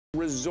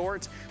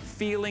resort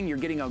feeling. You're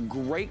getting a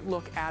great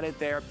look at it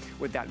there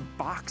with that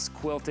box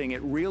quilting.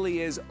 It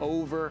really is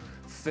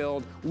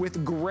overfilled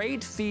with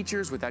great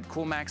features with that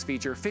Cool Max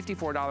feature,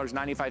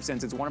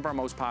 $54.95. It's one of our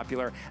most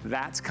popular.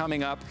 That's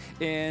coming up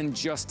in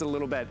just a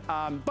little bit.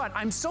 But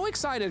I'm so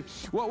excited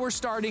what we're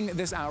starting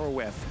this hour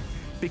with,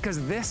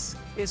 because this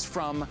is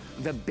from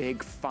the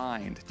Big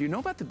Find. Do you know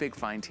about the Big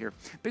Find here?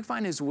 Big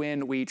Find is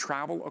when we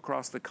travel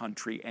across the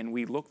country and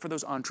we look for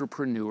those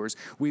entrepreneurs.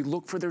 We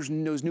look for those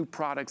new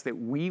products that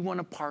we want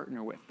to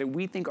partner with, that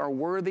we think are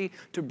worthy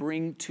to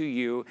bring to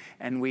you,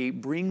 and we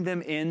bring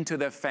them into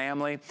the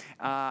family.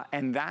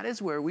 And that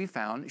is where we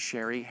found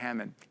Sherry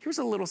Hammond. Here's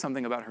a little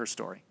something about her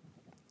story.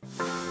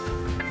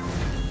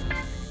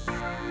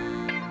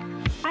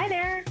 Hi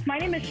there, my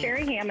name is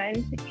Sherry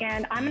Hammond,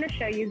 and I'm going to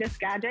show you this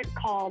gadget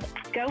called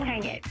Go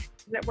Hang It,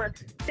 that we're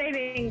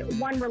saving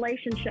one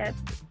relationship,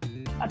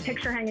 a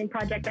picture hanging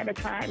project at a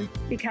time,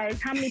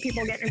 because how many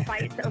people get in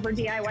fights over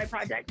DIY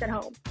projects at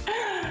home? Oh,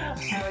 yeah.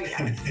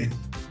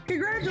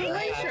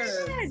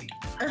 Congratulations.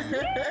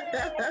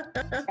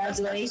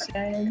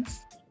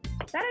 Congratulations.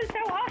 That is so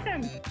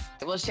awesome.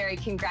 Well, Sherry,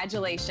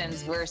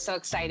 congratulations. We're so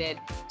excited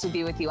to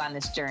be with you on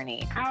this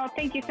journey. Oh,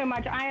 thank you so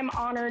much. I am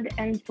honored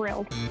and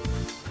thrilled.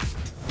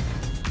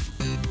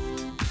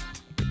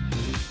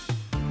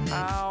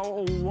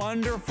 How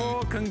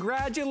wonderful.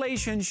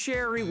 Congratulations,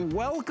 Sherry.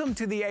 Welcome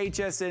to the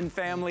HSN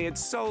family.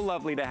 It's so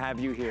lovely to have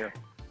you here.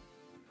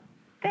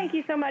 Thank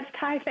you so much,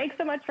 Ty. Thanks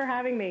so much for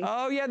having me.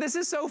 Oh, yeah, this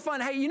is so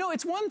fun. Hey, you know,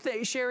 it's one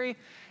thing, Sherry,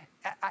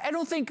 I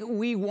don't think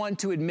we want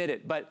to admit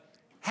it, but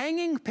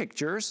hanging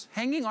pictures,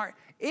 hanging art,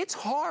 it's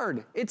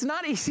hard. It's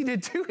not easy to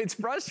do. It's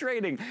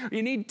frustrating.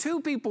 You need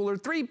 2 people or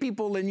 3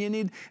 people, and you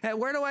need,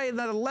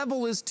 the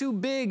level is too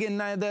big, and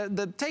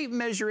the tape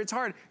measure, it's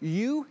hard.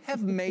 You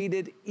have made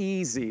it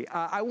easy.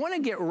 I want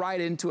to get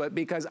right into it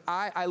because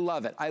I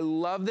love it. I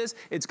love this.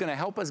 It's going to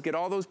help us get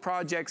all those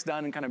projects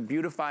done and kind of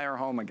beautify our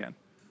home again.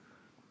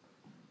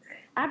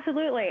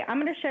 Absolutely. I'm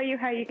going to show you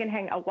how you can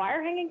hang a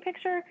wire hanging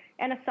picture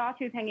and a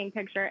sawtooth hanging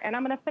picture, and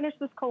I'm going to finish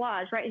this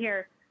collage right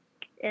here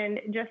in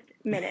just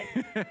a minute.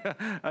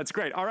 That's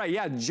great. All right,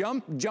 yeah,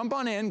 jump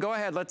on in. Go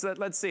ahead. Let's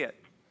see it.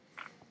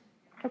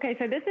 Okay,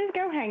 so this is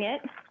Go Hang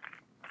It,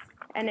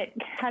 and it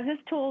has this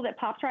tool that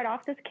pops right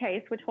off this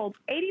case, which holds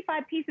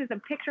 85 pieces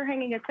of picture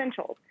hanging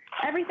essentials.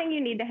 Everything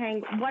you need to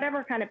hang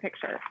whatever kind of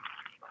picture.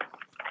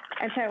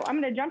 And so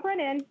I'm going to jump right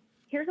in.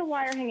 Here's a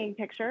wire hanging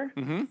picture.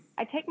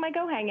 I take my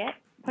Go Hang It,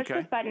 push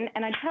this button,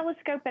 and I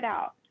telescope it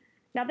out.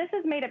 Now this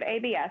is made of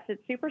ABS.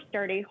 It's super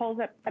sturdy, holds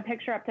up a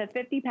picture up to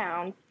 50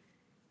 pounds.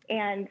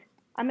 And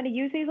I'm going to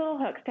use these little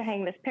hooks to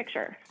hang this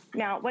picture.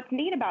 Now, what's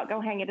neat about Go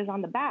Hang It is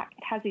on the back,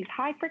 it has these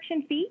high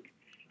friction feet,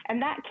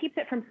 and that keeps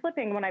it from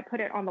slipping when I put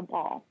it on the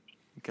wall.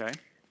 Okay.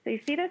 So you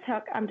see this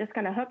hook? I'm just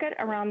going to hook it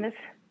around this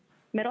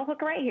middle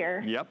hook right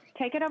here. Yep.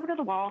 Take it over to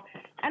the wall,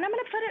 and I'm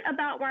going to put it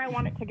about where I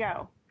want it to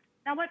go.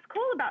 Now, what's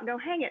cool about Go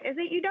Hang It is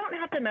that you don't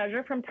have to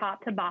measure from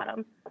top to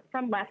bottom,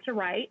 from left to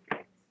right,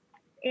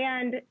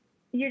 and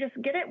you just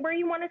get it where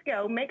you want it to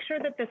go. Make sure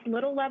that this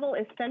little level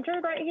is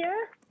centered right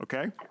here.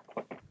 Okay.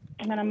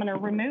 And then I'm going to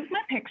remove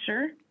my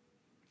picture.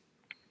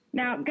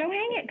 Now, Go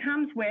Hang It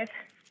comes with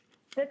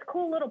this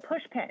cool little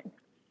push pin.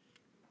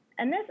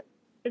 And this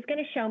is going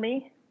to show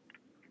me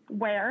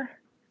where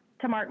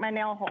to mark my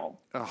nail hole.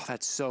 Oh,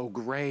 that's so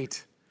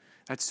great.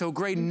 That's so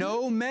great.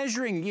 No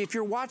measuring. If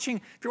you're watching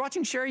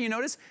Sherry, you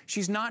notice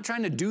she's not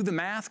trying to do the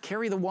math,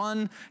 carry the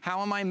one. How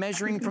am I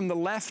measuring from the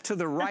left to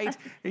the right?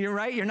 You're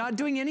right. You're not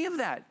doing any of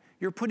that.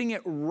 You're putting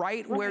it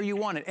right where you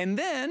want it. And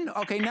then,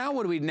 okay, now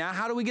what do we, now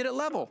how do we get it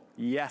level?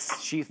 Yes,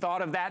 she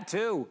thought of that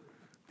too.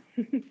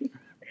 So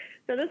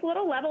this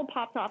little level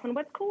pops off, and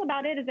what's cool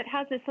about it is it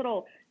has this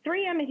little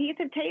 3M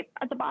adhesive tape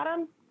at the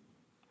bottom,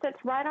 sits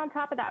right on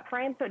top of that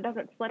frame so it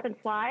doesn't slip and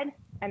slide,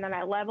 and then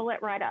I level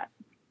it right up.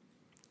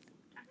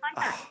 Just like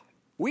that.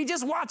 We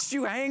just watched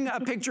you hang a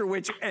picture,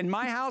 which in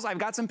my house, I've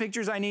got some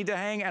pictures I need to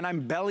hang, and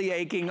I'm belly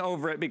aching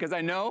over it because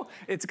I know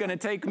it's gonna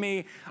take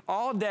me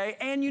all day.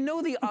 And you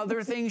know the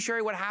other thing,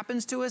 Sherry, what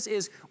happens to us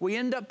is we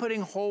end up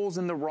putting holes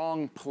in the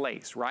wrong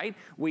place, right?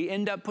 We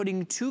end up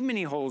putting too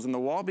many holes in the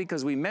wall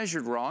because we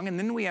measured wrong, and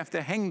then we have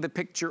to hang the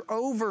picture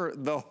over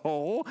the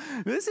hole.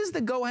 This is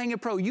the Go Hang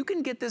It Pro. You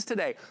can get this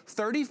today,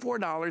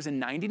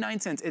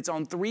 $34.99. It's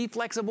on 3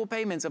 flexible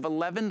payments of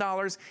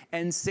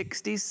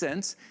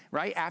 $11.60,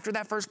 right? After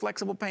that first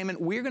flexible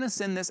payment, we're gonna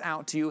send this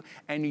out to you,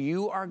 and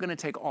you are gonna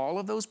take all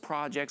of those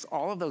projects,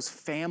 all of those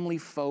family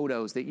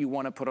photos that you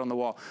wanna put on the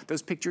wall,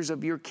 those pictures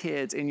of your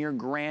kids and your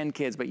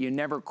grandkids, but you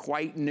never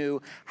quite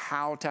knew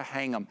how to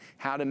hang them,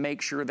 how to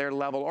make sure they're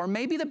level. Or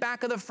maybe the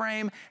back of the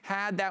frame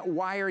had that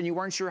wire and you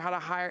weren't sure how to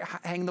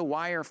hang the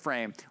wire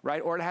frame,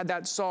 right? Or it had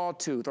that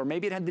sawtooth, or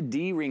maybe it had the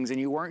D-rings and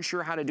you weren't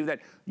sure how to do that.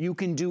 You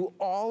can do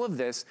all of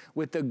this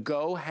with the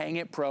Go Hang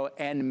It Pro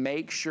and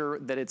make sure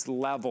that it's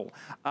level.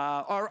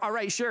 All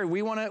right, Sherry,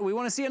 we wanna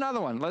see another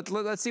one.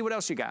 Let's see what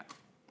else you got.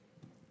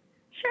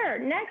 Sure.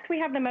 Next, we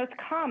have the most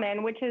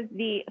common, which is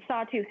the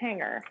sawtooth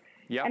hanger.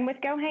 Yep. And with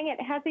Go Hang It,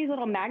 it has these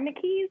little magnet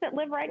keys that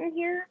live right in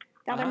here.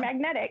 Now they're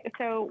magnetic,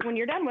 so when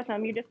you're done with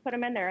them, you just put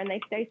them in there and they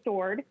stay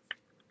stored.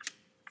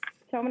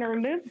 So I'm going to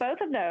remove both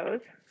of those,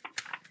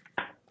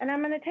 and I'm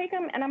going to take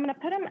them and I'm going to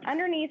put them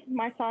underneath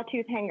my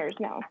sawtooth hangers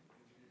now.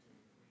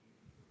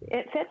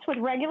 It fits with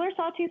regular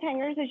sawtooth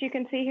hangers, as you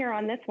can see here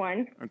on this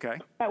one. Okay.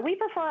 But we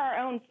prefer our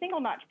own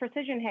single notch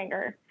precision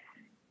hanger.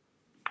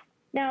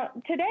 Now,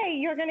 today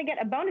you're going to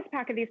get a bonus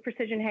pack of these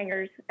precision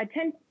hangers, a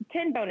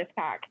 10 bonus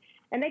pack.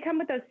 And they come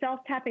with those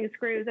self-tapping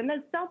screws. And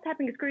those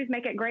self-tapping screws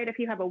make it great if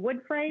you have a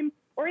wood frame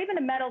or even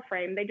a metal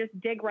frame. They just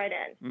dig right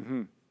in.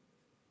 Mm-hmm.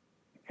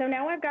 So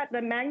now I've got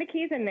the magnet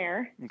keys in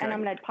there, and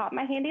I'm going to pop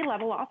my handy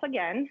level off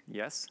again.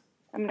 Yes.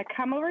 I'm going to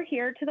come over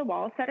here to the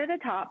wall, set it at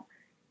the top.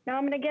 Now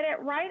I'm going to get it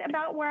right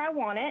about where I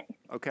want it.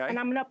 Okay. And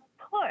I'm going to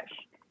push,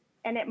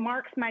 and it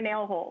marks my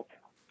nail holes.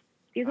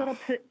 These little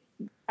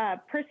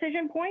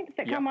precision points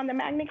that come on the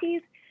magnet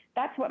keys,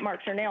 that's what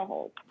marks your nail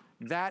holes.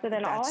 So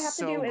then all I have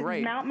to do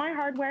is mount my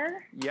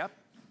hardware. Yep.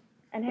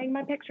 And hang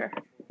my picture.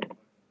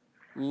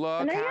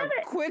 Look how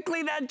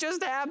quickly that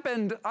just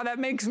happened. Oh, that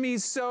makes me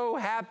so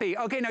happy.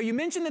 Okay, now you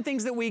mentioned the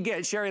things that we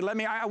get. Sherry,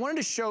 I wanted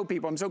to show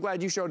people. I'm so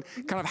glad you showed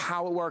kind of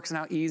how it works and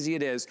how easy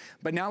it is.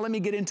 But now let me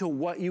get into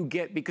what you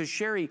get, because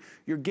Sherry,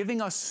 you're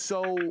giving us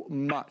so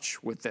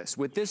much with this.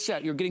 With this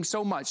set, you're getting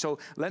so much. So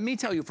let me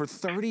tell you, for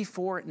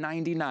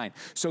 $34.99,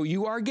 so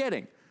you are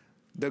getting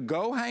the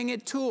Go Hang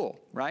It tool,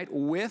 right,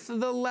 with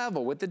the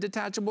level, with the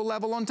detachable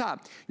level on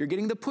top. You're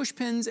getting the push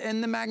pins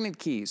and the magnet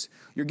keys.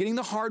 You're getting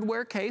the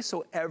hardware case,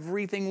 so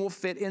everything will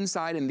fit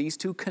inside and these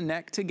two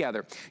connect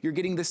together. You're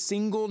getting the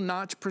single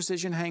notch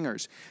precision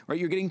hangers, right?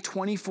 You're getting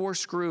 24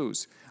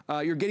 screws.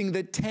 You're getting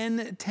the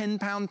 10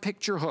 10-pound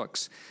picture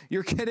hooks.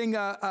 You're getting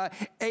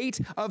 8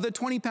 of the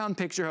 20-pound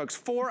picture hooks,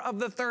 4 of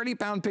the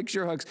 30-pound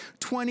picture hooks,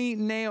 20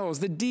 nails,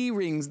 the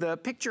D-rings, the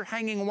picture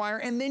hanging wire,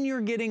 and then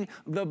you're getting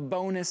the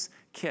bonus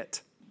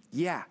kit.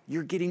 Yeah,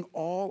 you're getting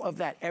all of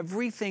that,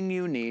 everything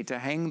you need to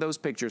hang those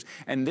pictures.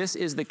 And this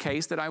is the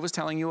case that I was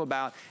telling you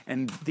about,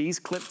 and these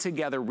clip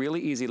together really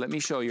easy. Let me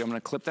show you. I'm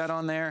gonna clip that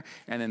on there,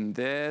 and then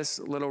this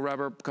little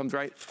rubber comes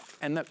right,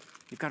 and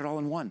you've got it all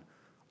in one.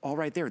 All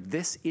right there.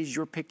 This is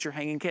your picture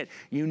hanging kit.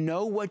 You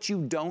know what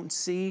you don't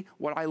see,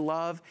 what I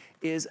love,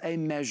 is a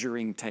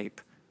measuring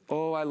tape.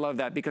 Oh, I love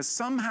that, because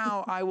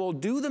somehow I will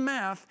do the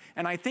math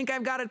and I think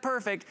I've got it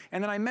perfect,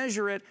 and then I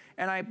measure it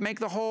and I make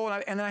the hole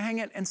and then I hang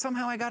it, and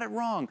somehow I got it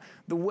wrong.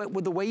 The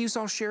way you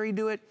saw Sherry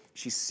do it,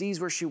 she sees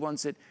where she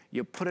wants it,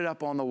 you put it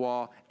up on the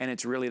wall, and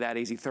it's really that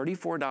easy.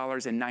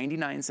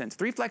 $34.99.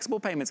 3 flexible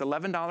payments,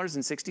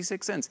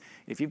 $11.66.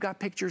 If you've got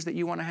pictures that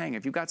you want to hang,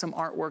 if you've got some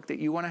artwork that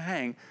you want to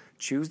hang,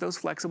 choose those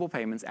flexible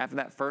payments. After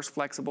that first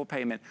flexible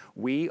payment,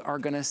 we are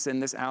going to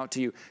send this out to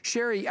you.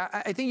 Sherry,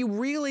 I think you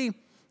really...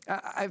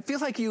 I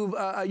feel like you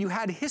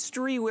had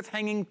history with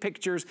hanging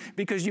pictures,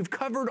 because you've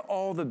covered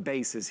all the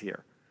bases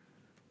here.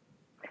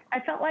 I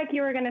felt like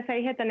you were going to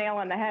say hit the nail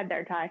on the head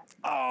there, Ty.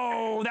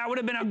 Oh, that would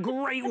have been a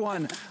great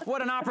one.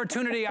 What an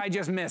opportunity I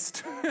just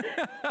missed.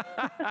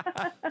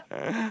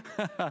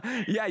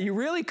 Yeah, you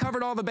really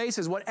covered all the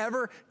bases.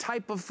 Whatever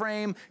type of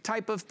frame,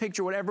 type of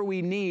picture, whatever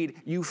we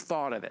need, you've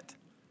thought of it.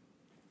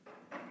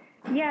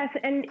 Yes,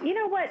 and you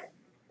know what?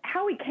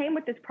 How we came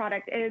with this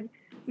product is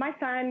my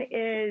son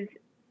is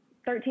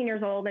 13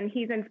 years old and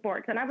he's in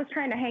sports, and I was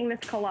trying to hang this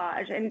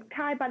collage, and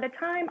Ty, by the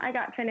time I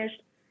got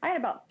finished, I had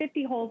about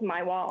 50 holes in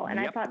my wall, and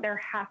I thought there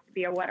has to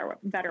be a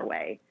better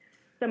way.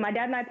 So my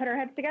dad and I put our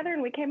heads together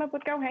and we came up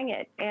with Go Hang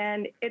It,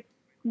 and it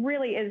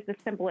really is the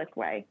simplest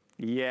way.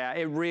 Yeah,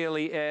 it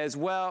really is.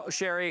 Well,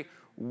 Sherry,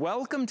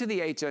 welcome to the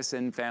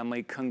HSN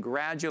family.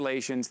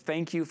 Congratulations.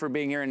 Thank you for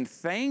being here, and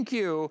thank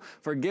you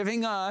for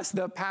giving us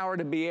the power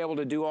to be able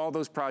to do all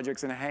those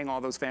projects and hang all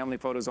those family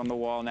photos on the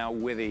wall now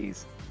with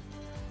ease.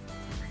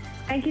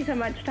 Thank you so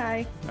much,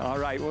 Ty. All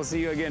right, we'll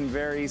see you again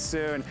very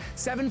soon.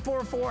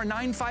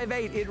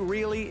 744-958, it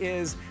really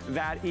is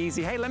that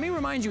easy. Hey, let me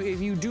remind you,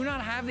 if you do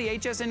not have the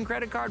HSN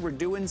credit card, we're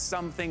doing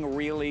something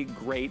really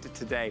great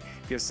today.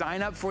 If you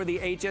sign up for the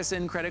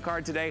HSN credit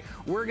card today,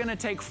 we're gonna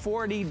take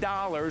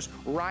 $40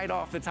 right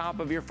off the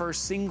top of your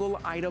first single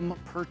item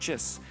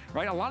purchase,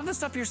 right? A lot of the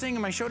stuff you're seeing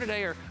in my show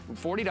today are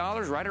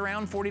 $40, right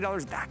around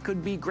 $40. That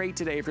could be great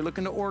today. If you're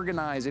looking to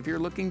organize, if you're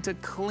looking to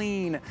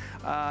clean,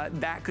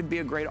 that could be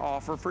a great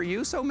offer for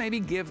you. So maybe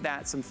give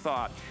that some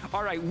thought.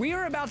 All right, we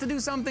are about to do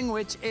something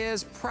which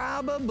is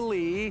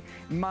probably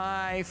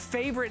my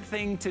favorite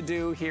thing to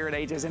do here at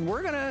HSN.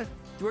 We're gonna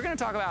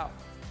talk about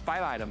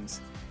 5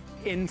 items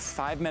in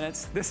 5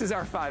 minutes. This is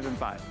our 5 in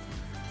 5.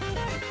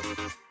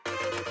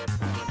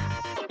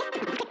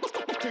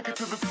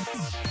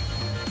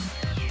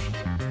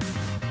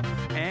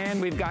 And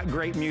And we've got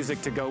great music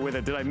to go with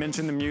it. Did I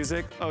mention the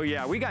music? Oh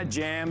yeah, we got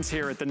jams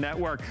here at the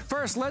network.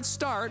 First, let's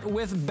start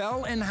with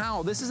Bell &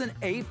 Howell. This is an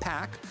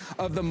 8-pack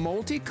of the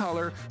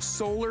multicolor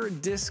solar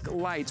disc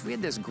lights. We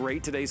had this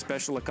great Today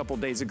Special a couple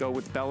days ago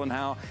with Bell &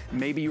 Howell.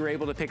 Maybe you were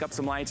able to pick up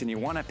some lights and you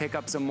want to pick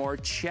up some more.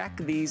 Check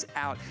these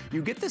out.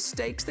 You get the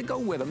stakes that go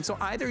with them. So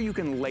either you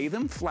can lay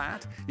them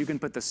flat, you can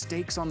put the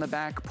stakes on the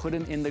back, put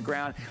them in the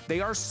ground. They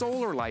are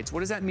solar lights.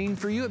 What does that mean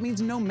for you? It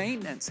means no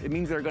maintenance. It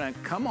means they're going to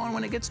come on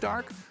when it gets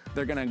dark.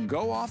 They're gonna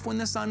go off when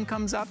the sun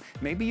comes up.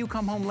 Maybe you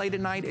come home late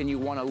at night and you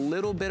want a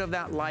little bit of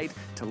that light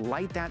to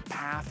light that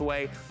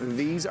pathway.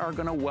 These are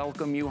gonna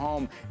welcome you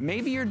home.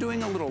 Maybe you're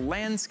doing a little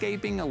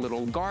landscaping, a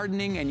little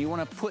gardening, and you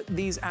wanna put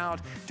these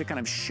out to kind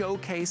of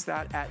showcase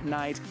that at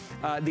night.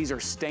 These are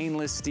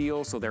stainless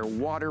steel, so they're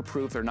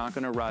waterproof, they're not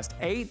gonna rust.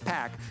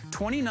 8-pack,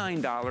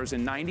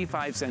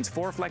 $29.95.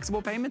 4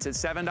 flexible payments at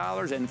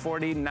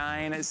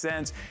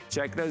 $7.49.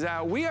 Check those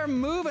out. We are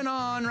moving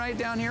on right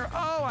down here.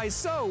 Oh, I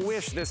so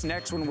wish this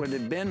next one would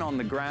have been on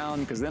the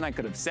ground, because then I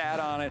could have sat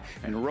on it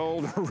and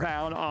rolled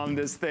around on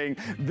this thing.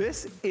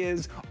 This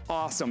is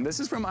awesome.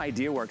 This is from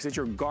IdeaWorks. It's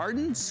your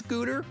garden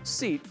scooter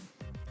seat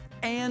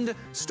and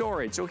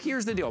storage. So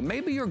here's the deal.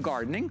 Maybe you're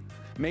gardening,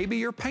 maybe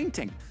you're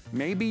painting,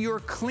 maybe you're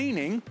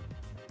cleaning.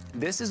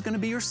 This is gonna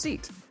be your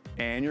seat.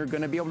 And you're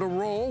gonna be able to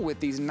roll with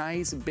these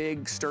nice,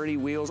 big, sturdy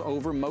wheels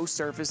over most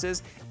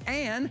surfaces.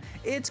 And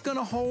it's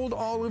gonna hold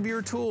all of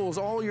your tools.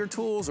 All your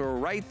tools are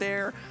right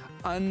there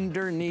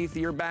underneath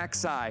your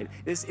backside.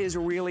 This is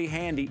really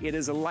handy. It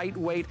is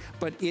lightweight,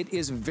 but it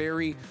is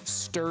very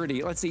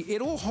sturdy. Let's see,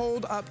 it'll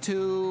hold up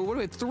to, what do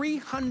we have,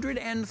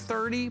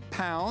 330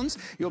 pounds.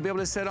 You'll be able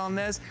to sit on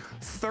this.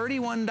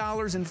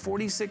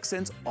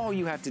 $31.46. All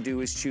you have to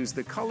do is choose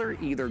the color,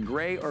 either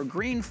gray or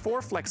green.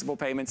 4 flexible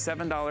payments,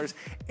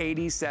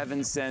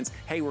 $7.87.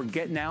 Hey, we're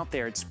getting out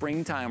there. It's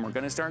springtime. We're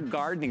gonna start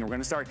gardening. We're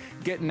gonna start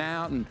getting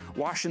out and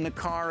washing the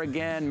car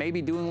again,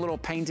 maybe doing a little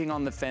painting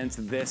on the fence.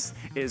 This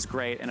is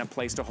great, and a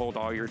place to hold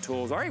all your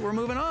tools. All right, we're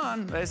moving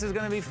on. This is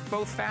gonna be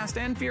both fast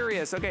and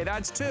furious. Okay,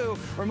 that's 2.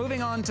 We're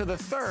moving on to the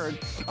third.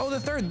 Oh, the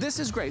third, this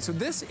is great. So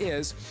this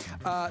is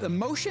the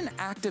motion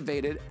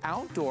activated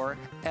outdoor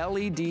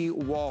LED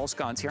wall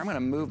sconce. Here, I'm gonna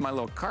move my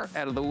little cart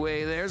out of the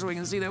way there so we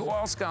can see the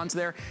wall sconce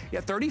there.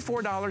 Yeah,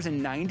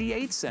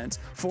 $34.98,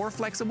 4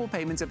 flexible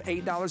payments of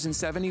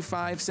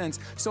 $8.75.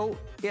 So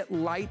it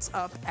lights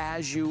up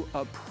as you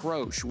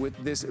approach with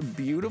this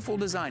beautiful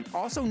design.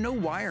 Also, no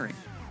wiring.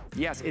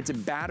 Yes, it's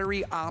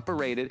battery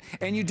operated,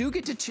 and you do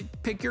get to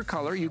pick your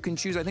color. You can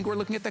choose, I think we're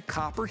looking at the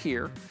copper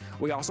here.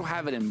 We also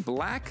have it in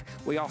black.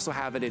 We also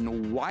have it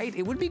in white.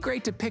 It would be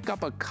great to pick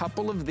up a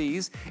couple of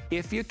these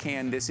if you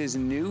can. This is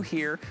new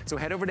here, so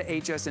head over to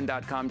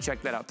hsn.com,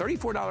 check that out.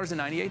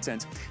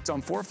 $34.98. It's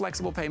on 4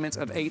 flexible payments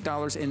of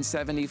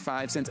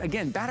 $8.75.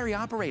 Again, battery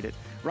operated,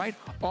 right?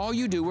 All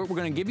you do, we're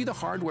gonna give you the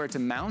hardware to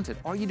mount it.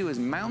 All you do is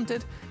mount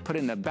it, put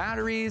in the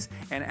batteries,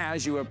 and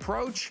as you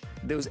approach,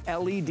 those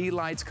LED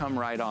lights come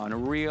right on.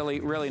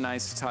 Really, really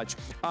nice touch.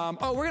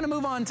 Oh, we're gonna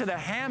move on to the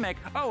hammock.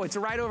 Oh, it's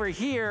right over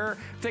here.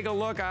 Take a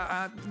look.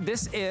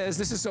 This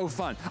is so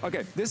fun.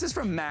 Okay, this is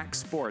from Max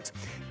Sports.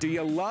 Do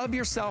you love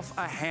yourself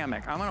a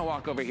hammock? I'm gonna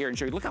walk over here and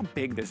show you. Look how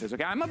big this is,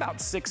 okay? I'm about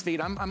 6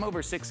 feet. I'm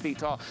over 6 feet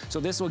tall, so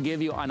this will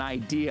give you an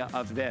idea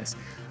of this.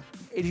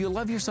 If you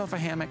love yourself a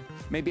hammock,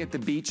 maybe at the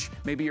beach,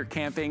 maybe you're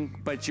camping,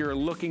 but you're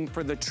looking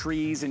for the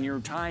trees and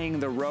you're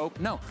tying the rope.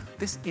 No,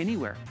 this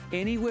anywhere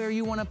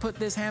you wanna put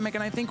this hammock,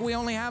 and I think we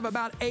only have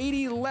about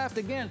 80 left.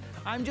 Again,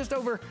 I'm just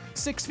over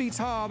 6 feet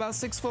tall, about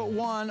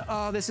 6'1".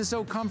 Oh, this is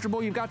so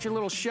comfortable. You've got your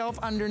little shelf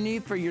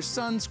underneath for your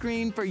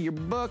sunscreen, for your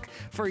book,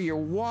 for your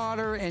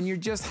water, and you're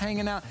just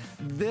hanging out.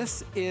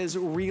 This is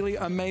really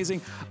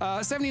amazing.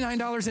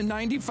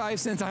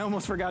 $79.95. I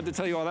almost forgot to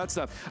tell you all that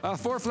stuff.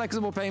 4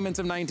 flexible payments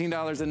of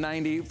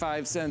 $19.95.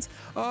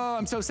 Oh,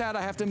 I'm so sad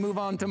I have to move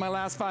on to my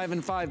last 5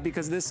 and 5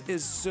 because this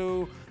is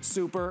so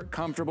super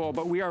comfortable,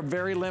 but we are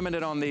very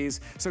limited on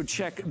these, so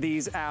check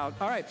these out.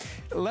 All right,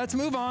 let's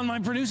move on. My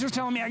producer's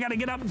telling me I gotta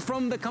get up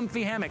from the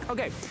comfy hammock.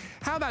 Okay,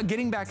 how about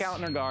getting back out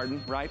in our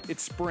garden, right?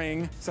 It's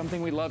spring,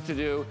 something we love to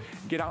do,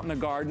 get out in the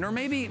garden, or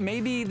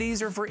maybe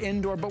these are for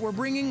indoor, but we're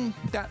bringing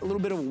that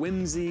little bit of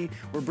whimsy,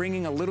 we're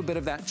bringing a little bit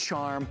of that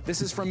charm.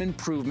 This is from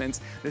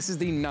Improvements. This is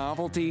the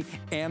novelty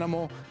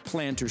animal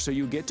planter, so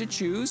you get to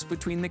choose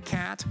between the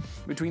cat,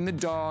 between the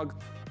dog.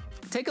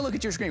 Take a look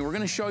at your screen. We're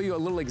gonna show you a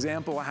little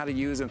example of how to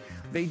use them.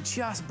 They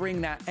just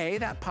bring that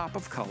pop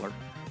of color.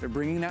 They're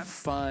bringing that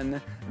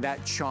fun,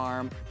 that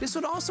charm. This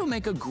would also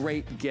make a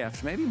great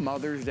gift. Maybe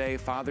Mother's Day,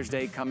 Father's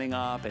Day coming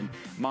up, and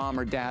mom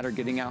or dad are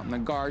getting out in the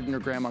garden, or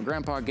grandma or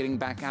grandpa are getting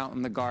back out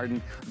in the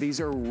garden. These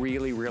are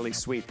really, really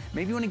sweet.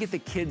 Maybe you wanna get the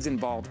kids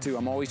involved too.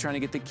 I'm always trying to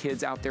get the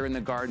kids out there in the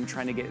garden,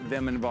 trying to get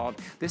them involved.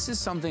 This is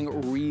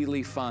something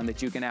really fun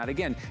that you can add.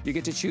 Again, you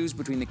get to choose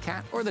between the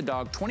cat or the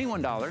dog,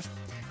 $21.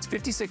 It's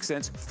 56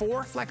 cents,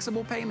 4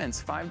 flexible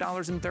payments,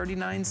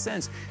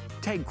 $5.39.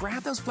 Hey,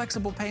 grab those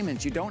flexible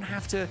payments. You don't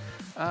have to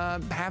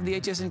have the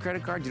HSN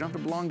credit card. You don't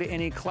have to belong to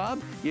any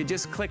club. You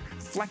just click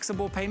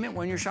flexible payment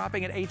when you're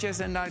shopping at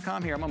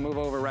hsn.com. Here, I'm gonna move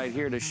over right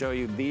here to show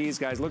you these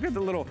guys. Look at the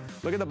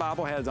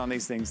bobbleheads on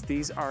these things.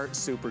 These are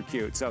super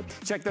cute. So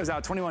check those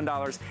out,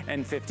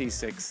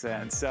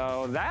 $21.56.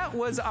 So that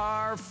was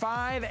our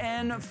 5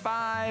 and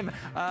 5.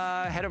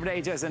 Head over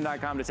to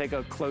hsn.com to take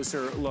a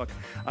closer look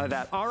at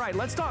that. All right,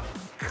 let's talk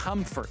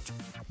comfort.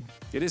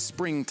 It is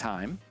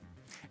springtime,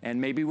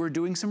 and maybe we're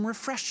doing some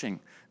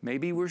refreshing.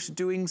 Maybe we're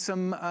doing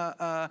some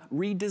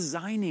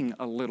redesigning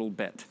a little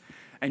bit.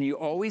 And you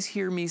always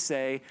hear me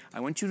say, I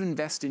want you to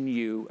invest in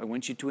you. I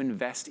want you to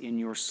invest in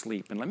your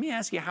sleep. And let me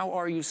ask you, how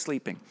are you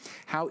sleeping?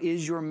 How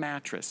is your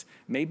mattress?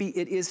 Maybe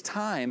it is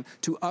time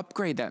to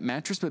upgrade that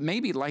mattress, but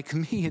maybe, like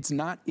me, it's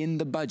not in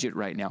the budget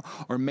right now.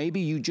 Or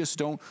maybe you just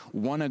don't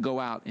want to go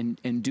out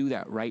and do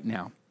that right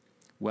now.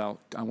 Well,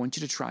 I want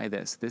you to try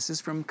this. This is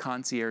from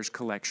Concierge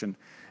Collection,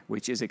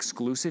 which is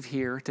exclusive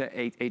here to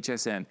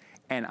HSN.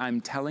 And I'm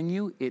telling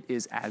you, it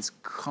is as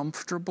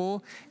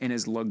comfortable and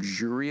as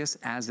luxurious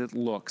as it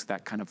looks.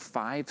 That kind of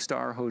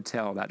 5-star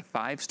hotel, that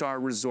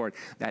 5-star resort,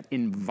 that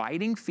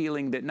inviting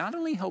feeling that not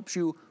only helps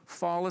you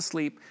fall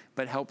asleep,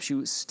 but helps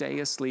you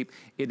stay asleep.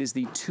 It is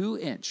the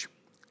 2-inch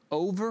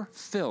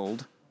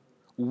overfilled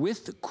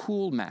with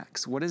Cool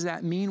Max. What does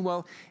that mean?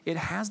 Well, it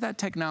has that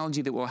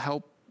technology that will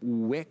help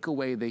wick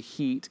away the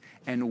heat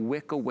and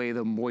wick away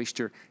the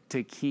moisture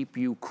to keep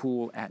you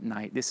cool at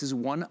night. This is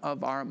one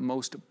of our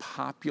most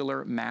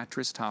popular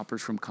mattress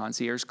toppers from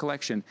Concierge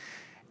Collection.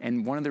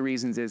 And one of the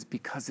reasons is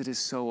because it is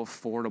so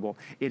affordable.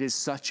 It is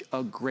such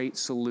a great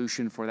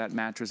solution for that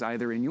mattress,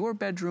 either in your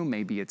bedroom,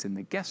 maybe it's in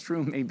the guest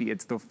room, maybe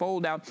it's the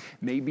fold out,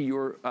 maybe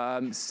you're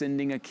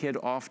sending a kid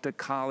off to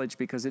college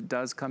because it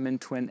does come in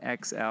twin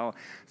XL.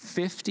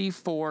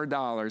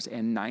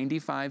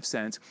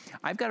 $54.95.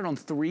 I've got it on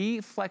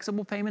 3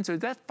 flexible payments, or is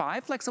that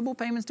 5 flexible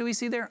payments do we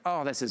see there?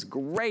 Oh, this is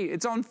great.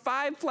 It's on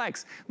 5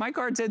 flex. My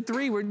card said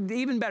 3, we're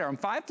even better on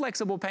 5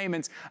 flexible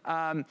payments.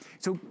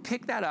 So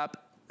pick that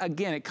up.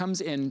 Again, it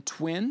comes in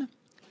twin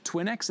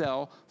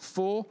XL,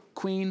 full,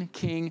 queen,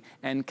 king,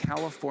 and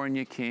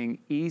California king.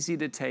 Easy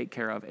to take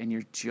care of, and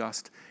you're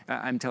just,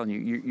 I'm telling you,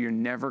 you're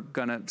never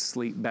gonna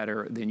sleep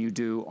better than you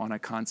do on a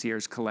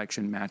Concierge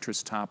Collection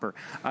mattress topper.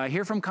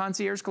 Here from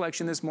Concierge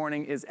Collection this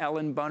morning is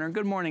Ellen Bunner.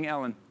 Good morning,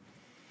 Ellen.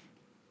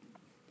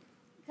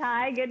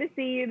 Hi, good to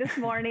see you this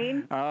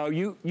morning. Oh,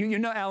 you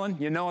know, Ellen,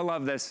 you know I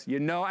love this. You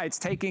know it's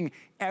taking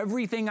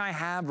everything I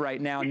have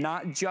right now,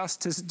 not just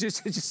to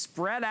just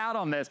spread out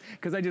on this,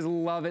 because I just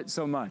love it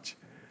so much.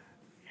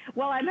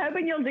 Well, I'm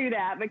hoping you'll do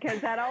that, because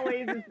that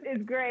always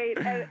is great.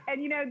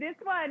 And you know, this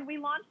one, we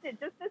launched it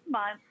just this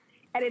month,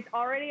 and it's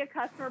already a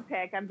customer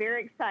pick. I'm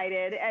very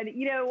excited. And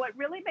you know, what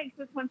really makes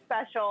this one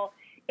special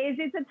is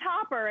it's a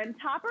topper, and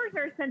toppers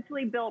are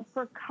essentially built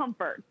for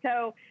comfort.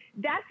 So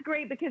that's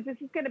great, because this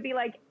is going to be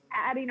like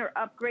adding or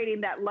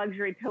upgrading that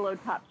luxury pillow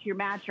top to your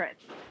mattress.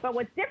 But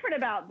what's different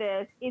about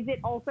this is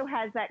it also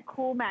has that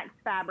Cool Max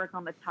fabric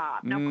on the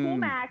top. Now, Cool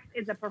Max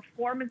is a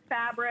performance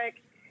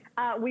fabric.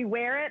 We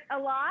wear it a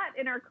lot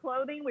in our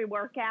clothing. We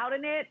work out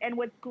in it. And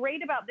what's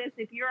great about this,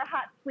 if you're a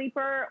hot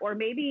sleeper, or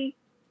maybe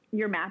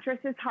your mattress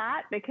is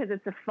hot because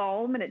it's a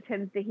foam and it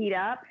tends to heat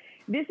up,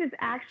 this is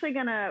actually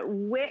going to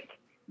wick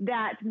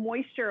that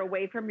moisture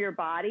away from your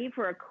body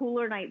for a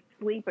cooler night's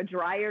sleep, a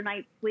drier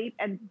night's sleep.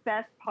 And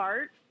best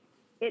part,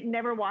 it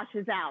never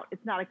washes out.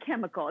 It's not a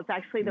chemical. It's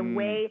actually the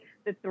way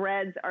the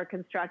threads are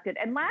constructed.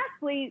 And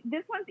lastly,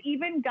 this one's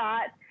even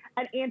got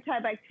an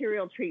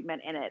antibacterial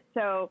treatment in it.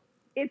 So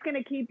it's going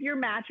to keep your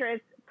mattress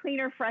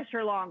cleaner,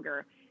 fresher,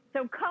 longer.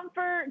 So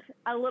comfort,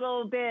 a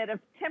little bit of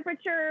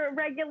temperature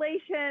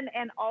regulation,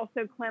 and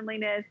also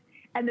cleanliness.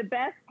 And the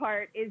best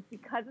part is,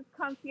 because it's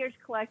Concierge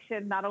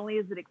Collection, not only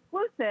is it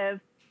exclusive,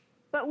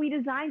 but we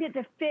designed it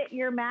to fit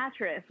your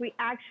mattress. We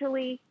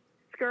actually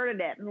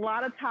skirted it. And a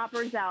lot of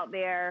toppers out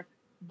there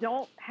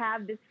don't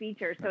have this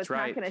feature, so it's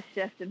not going to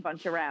shift and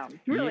bunch around.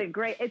 It's really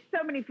great. It's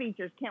so many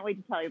features. Can't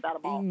wait to tell you about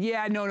them all.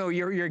 Yeah, no,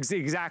 you're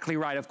exactly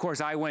right. Of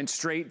course, I went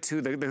straight to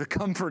the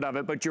comfort of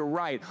it, but you're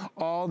right.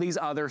 All these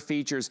other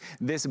features,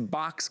 this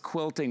box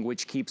quilting,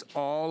 which keeps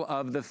all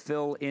of the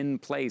fill in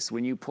place.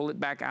 When you pull it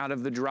back out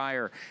of the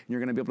dryer, you're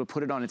going to be able to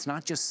put it on. It's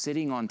not just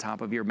sitting on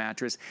top of your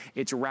mattress.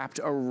 It's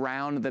wrapped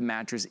around the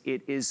mattress.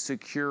 It is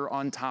secure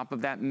on top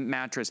of that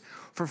mattress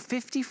for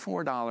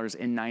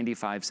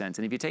 $54.95.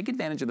 And if you take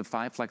advantage of the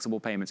 5 flexible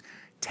payments,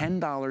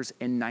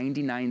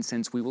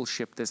 $10.99, we will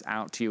ship this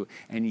out to you,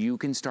 and you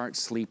can start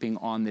sleeping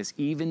on this.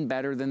 Even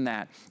better than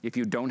that, if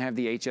you don't have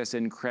the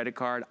HSN credit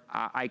card,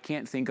 I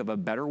can't think of a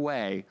better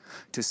way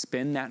to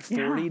spend that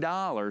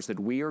 $40 that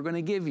we are going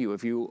to give you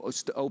if you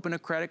open a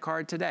credit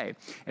card today.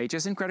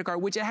 HSN credit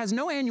card, which has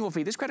no annual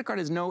fee. This credit card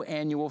has no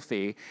annual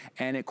fee,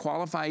 and it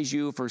qualifies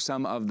you for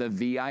some of the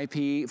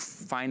VIP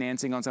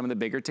financing on some of the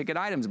bigger ticket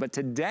items. But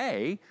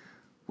today,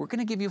 we're going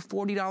to give you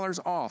 $40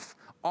 off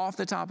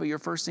the top of your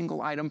first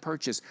single item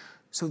purchase.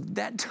 So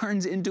that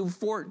turns into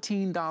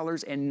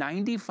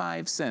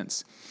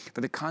 $14.95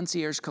 for the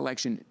Concierge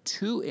Collection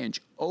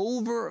 2-inch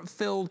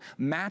overfilled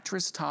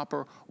mattress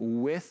topper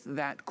with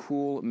that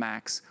Cool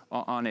Max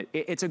on it.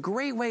 It's a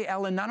great way,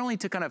 Ellen, not only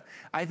to kind of,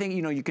 I think,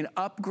 you know, you can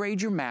upgrade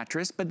your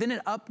mattress, but then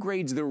it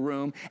upgrades the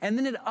room, and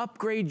then it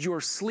upgrades your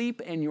sleep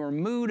and your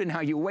mood and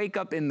how you wake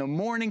up in the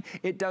morning.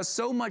 It does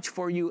so much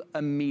for you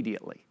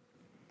immediately.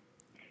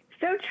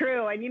 So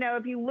true. And, you know,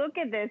 if you look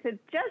at this,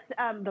 it's just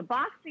the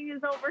boxing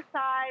is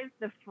oversized.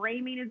 The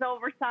framing is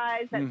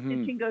oversized. That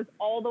stitching goes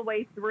all the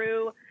way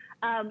through.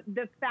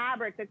 The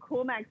fabric, the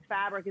Cool Max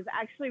fabric, is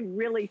actually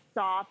really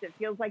soft. It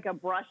feels like a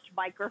brushed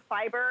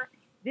microfiber.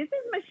 This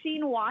is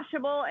machine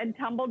washable and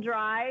tumble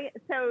dry.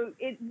 So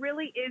it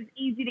really is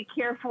easy to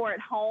care for at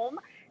home.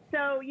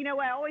 So, you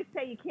know, I always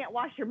say you can't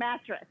wash your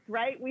mattress,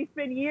 right? We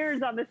spend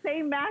years on the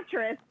same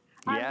mattress.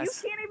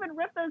 Yes. You can't even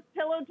rip those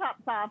pillow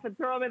tops off and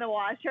throw them in the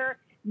washer.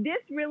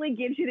 This really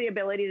gives you the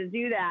ability to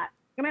do that.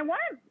 And I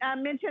want to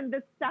mention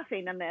the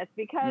stuffing on this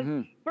because,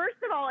 first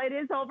of all, it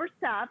is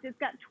overstuffed. It's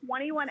got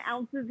 21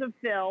 ounces of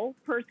fill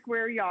per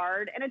square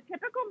yard, and a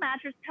typical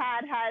mattress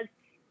pad has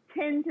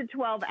 10 to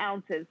 12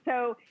 ounces.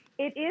 So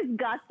it is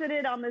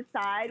gusseted on the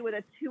side with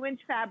a 2-inch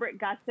fabric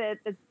gusset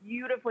that's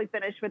beautifully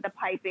finished with the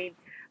piping.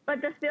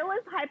 But the fill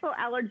is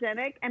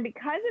hypoallergenic, and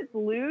because it's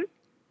loose,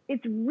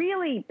 it's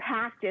really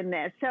packed in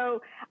this.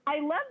 So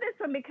I love this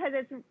one because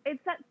it's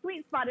that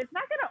sweet spot. It's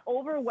not going to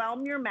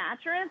overwhelm your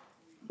mattress,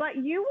 but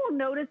you will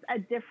notice a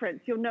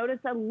difference. You'll notice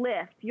a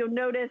lift. You'll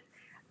notice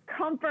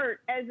comfort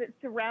as it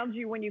surrounds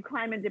you when you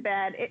climb into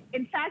bed.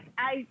 In fact,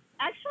 I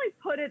actually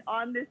put it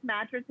on this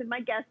mattress in my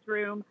guest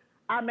room,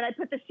 and I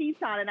put the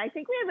sheets on it. I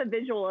think we have a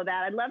visual of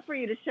that. I'd love for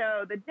you to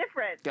show the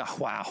difference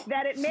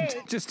that it makes.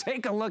 Just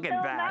take a look at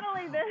that. Not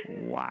only this,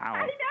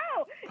 I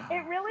know,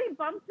 it really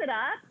bumps it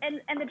up.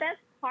 And the best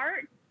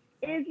part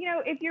is, you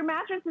know, if your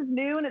mattress is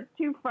new and it's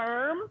too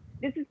firm,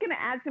 this is going to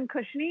add some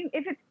cushioning.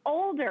 If it's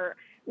older,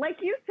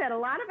 like you said, a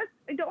lot of us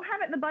don't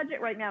have it in the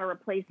budget right now to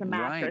replace a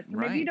mattress.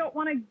 Maybe you don't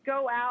want to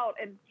go out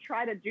and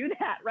try to do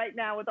that right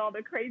now with all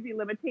the crazy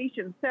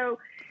limitations. So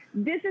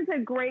this is a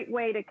great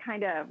way to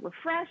kind of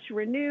refresh,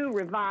 renew,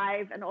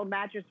 revive an old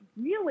mattress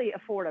really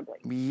affordably.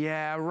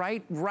 Yeah,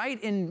 right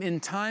in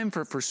time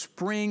for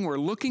spring. We're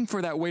looking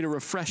for that way to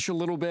refresh a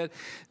little bit.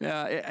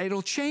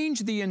 It'll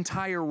change the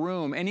entire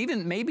room. And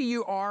even maybe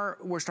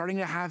we're starting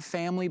to have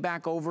family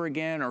back over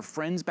again or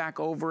friends back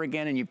over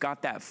again, and you've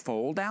got that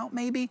fold out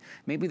maybe.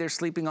 Maybe they're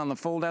sleeping on the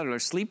fold out or they're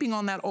sleeping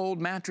on that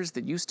old mattress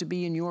that used to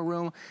be in your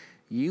room.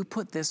 You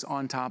put this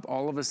on top,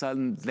 all of a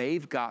sudden,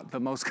 they've got the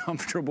most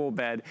comfortable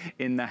bed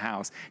in the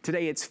house.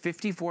 Today, it's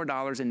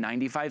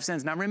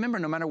 $54.95. Now remember,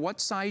 no matter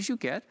what size you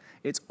get,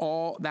 it's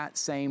all that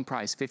same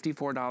price,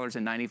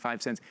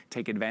 $54.95.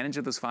 Take advantage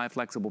of those 5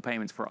 flexible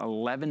payments for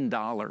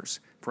 $11.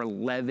 For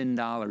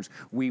 $11,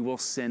 we will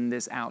send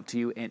this out to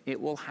you, and it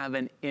will have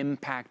an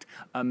impact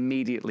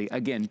immediately.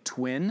 Again,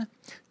 Twin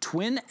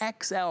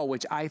XL,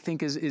 which I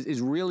think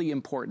is really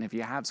important. If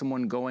you have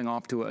someone going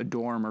off to a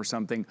dorm or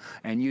something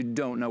and you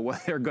don't know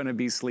what they're going to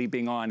be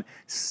sleeping on,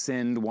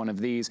 send one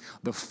of these.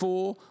 The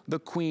Full, the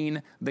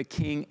Queen, the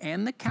King,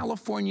 and the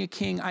California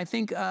King. I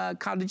think,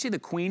 Kyle, did you say the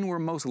Queen we're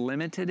most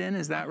limited in?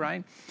 Is that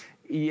right?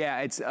 Yeah,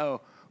 it's...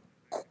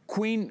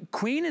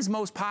 Queen is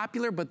most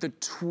popular, but the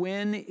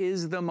Twin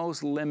is the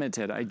most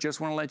limited. I just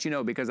want to let you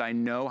know because I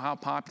know how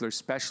popular,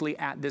 especially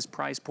at this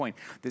price point.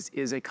 This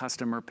is a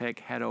customer pick.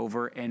 Head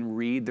over and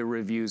read the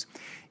reviews.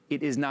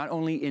 It is not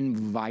only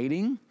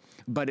inviting,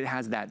 but it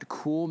has that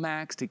Cool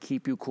Max to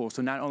keep you cool.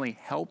 So not only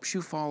helps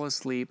you fall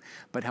asleep,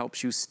 but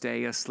helps you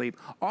stay asleep.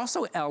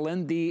 Also,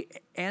 Ellen, the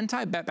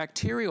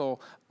antibacterial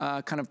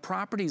kind of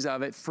properties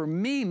of it, for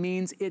me,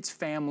 means it's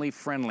family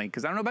friendly.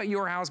 Because I don't know about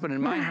your house, but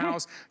in my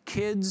house,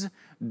 kids,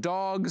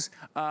 dogs,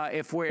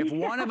 if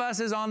one of us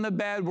is on the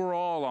bed, we're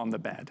all on the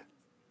bed.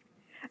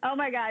 Oh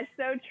my gosh,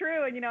 so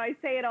true. And, you know, I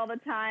say it all the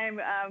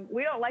time.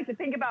 We don't like to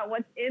think about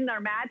what's in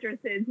our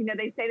mattresses. You know,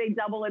 they say they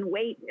double in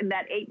weight in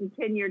that 8 and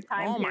 10 year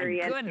time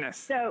period. Oh my goodness.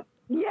 So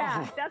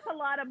yeah, that's a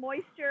lot of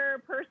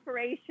moisture,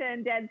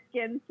 perspiration, dead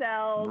skin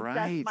cells,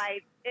 dust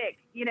mites,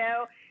 ticks, you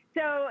know.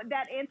 So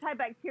that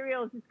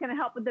antibacterial is just going to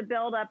help with the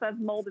buildup of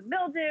mold and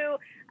mildew.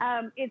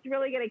 It's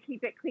really going to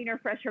keep it cleaner,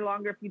 fresher,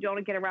 longer if you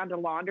don't get around to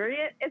laundering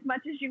it as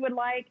much as you would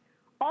like.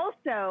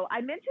 Also,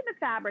 I mentioned the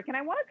fabric, and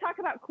I want to talk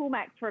about Cool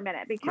Max for a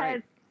minute because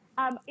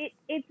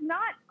it's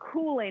not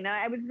cooling.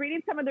 I was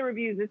reading some of the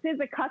reviews. This is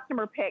a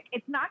customer pick.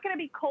 It's not going to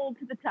be cold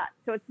to the touch,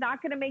 so it's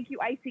not going to make you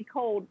icy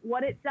cold.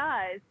 What it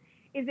does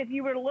is if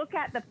you were to look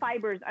at the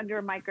fibers under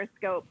a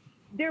microscope,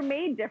 they're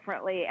made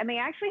differently, and they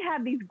actually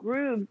have these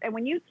grooves, and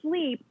when you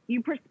sleep,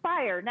 you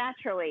perspire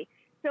naturally.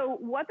 So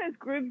what those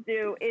grooves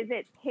do is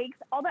it takes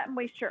all that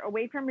moisture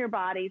away from your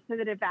body so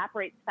that it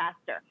evaporates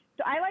faster.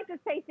 So I like to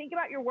say, think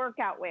about your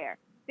workout wear.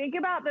 Think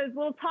about those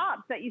little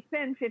tops that you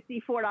spend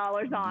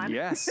 $54 on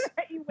that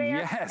you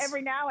wear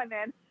every now and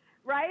then,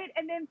 right?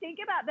 And then think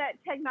about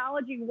that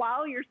technology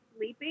while you're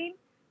sleeping,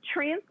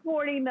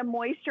 transporting the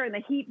moisture and the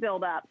heat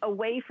buildup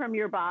away from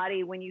your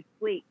body when you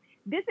sleep.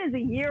 this is a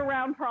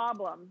year-round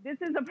problem. This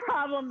is a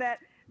problem that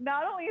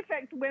not only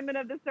affects women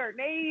of a certain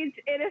age,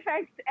 it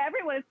affects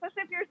everyone,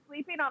 especially if you're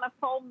sleeping on a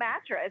foam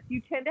mattress.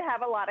 You tend to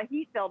have a lot of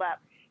heat buildup.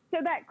 So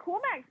that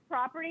CoolMax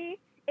property,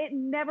 it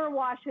never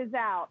washes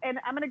out. And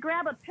I'm going to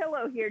grab a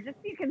pillow here just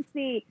so you can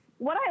see.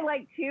 What I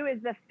like too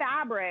is the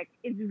fabric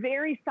is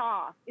very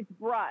soft. It's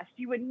brushed.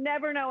 You would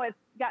never know it's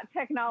got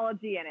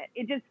technology in it.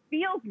 It just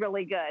feels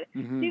really good. So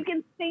you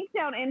can sink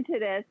down into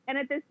this. And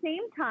at the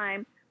same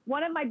time,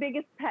 one of my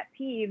biggest pet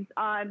peeves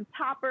on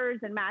toppers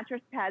and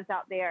mattress pads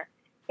out there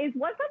is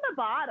what's on the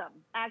bottom,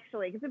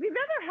 actually. Because if you've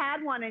ever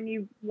had one and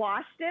you've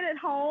washed it at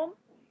home,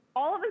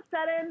 all of a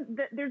sudden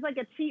there's like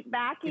a cheap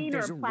backing or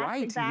a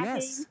plastic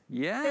backing.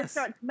 Yes. It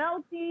starts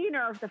melting,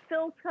 or if the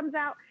filth comes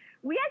out.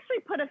 We actually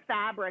put a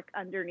fabric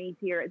underneath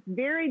here. It's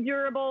very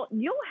durable.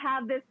 You'll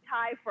have this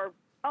tie for,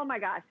 oh my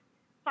gosh,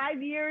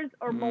 5 years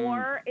or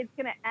more. It's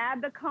going to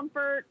add the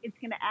comfort. It's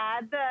going to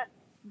add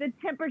the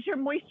temperature,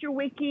 moisture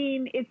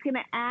wicking. It's going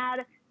to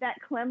add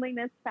that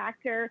cleanliness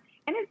factor.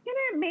 And it's going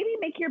to maybe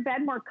make your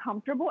bed more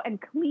comfortable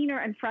and cleaner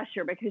and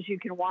fresher because you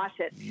can wash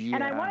it. Yeah.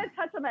 And I want to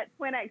touch on that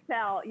Twin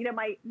XL. You know,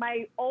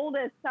 my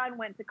oldest son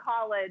went to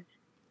college.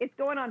 It's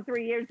going on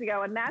 3 years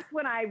ago. And that's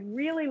when I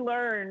really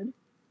learned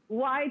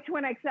why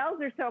Twin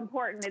XLs are so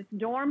important. It's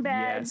dorm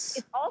beds. Yes.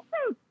 It's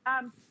also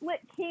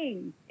split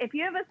king. If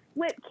you have a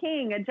split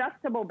king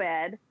adjustable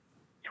bed,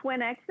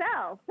 Twin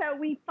XL. So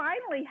we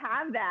finally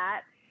have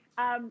that.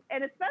 And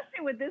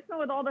especially with this one,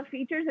 with all the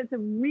features, it's a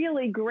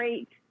really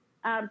great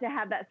to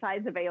have that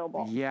size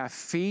available. Yeah,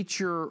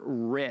 feature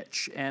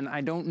rich. And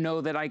I don't know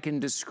that I can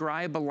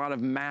describe a lot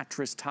of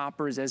mattress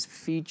toppers as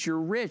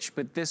feature rich,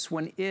 but this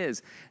one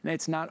is. And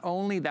it's not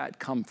only that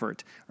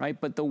comfort,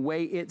 right, but the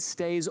way it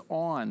stays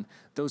on,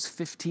 those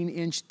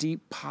 15-inch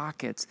deep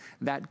pockets,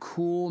 that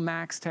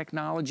CoolMax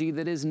technology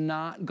that is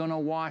not gonna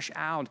wash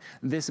out,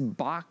 this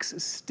box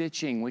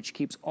stitching, which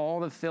keeps all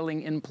the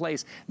filling in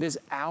place, this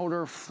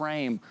outer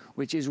frame,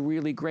 which is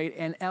really great.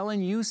 And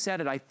Ellen, you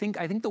said it, I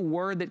think the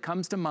word that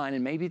comes to mind,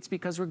 and maybe it's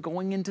because we're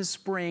going into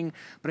spring,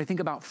 but I think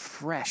about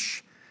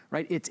fresh.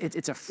 Right?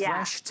 It's a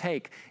fresh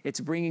take. It's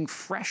bringing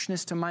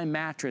freshness to my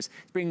mattress.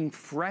 It's bringing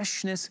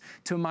freshness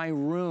to my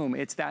room.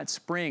 It's that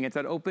spring. It's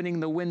that opening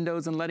the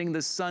windows and letting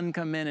the sun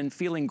come in and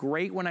feeling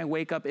great when I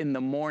wake up in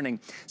the morning.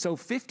 So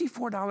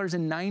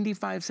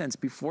 $54.95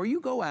 before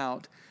you go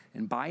out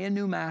and buy a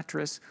new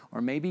mattress,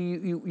 or maybe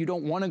you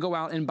don't want to go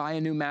out and buy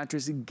a new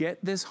mattress, get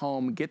this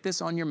home, get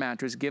this on your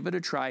mattress, give it a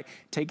try,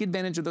 take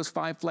advantage of those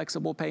 5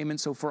 flexible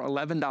payments. So for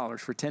 $11,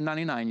 for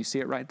 $10.99, you see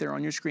it right there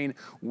on your screen,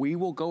 we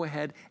will go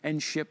ahead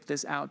and ship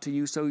this out to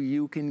you so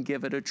you can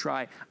give it a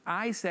try.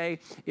 I say,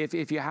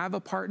 if you have a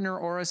partner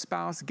or a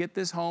spouse, get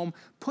this home,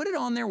 put it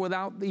on there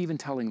without even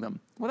telling them.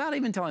 Put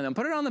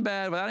it on the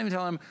bed, without even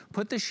telling them,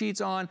 put the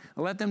sheets on,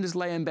 let them just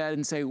lay in bed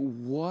and say,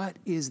 what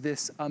is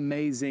this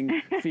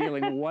amazing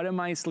feeling? What am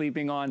I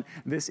sleeping on?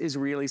 This is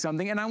really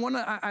something. And I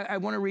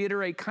wanna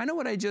reiterate kind of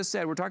what I just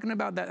said. We're talking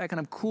about that kind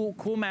of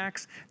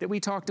CoolMax that we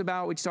talked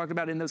about, which talked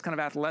about in those kind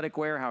of athletic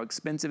wear, how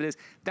expensive it is.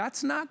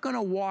 That's not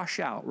gonna wash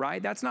out,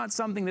 right? That's not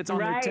something that's on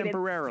there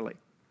temporarily.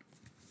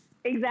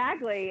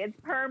 Exactly, it's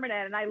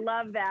permanent, and I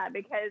love that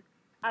because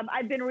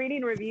I've been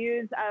reading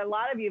reviews. A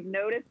lot of you have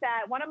noticed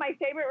that. One of my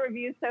favorite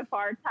reviews so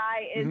far,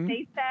 Ty, is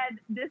they said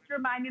this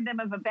reminded them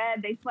of a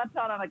bed they slept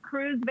on a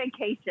cruise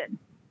vacation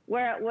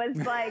where it was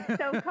like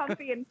so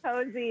comfy and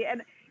cozy.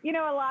 And, you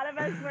know, a lot of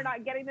us, we're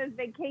not getting those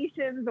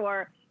vacations,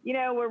 or, you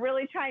know, we're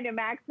really trying to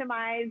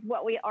maximize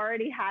what we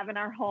already have in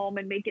our home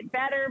and make it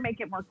better,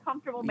 make it more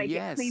comfortable, make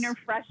it cleaner,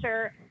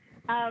 fresher.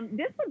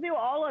 This will do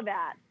all of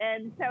that.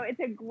 And so it's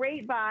a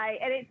great buy,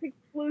 and it's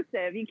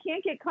exclusive. You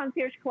can't get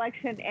Concierge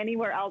Collection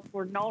anywhere else.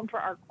 We're known for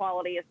our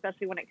quality,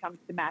 especially when it comes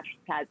to mattress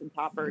pads and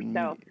toppers.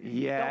 So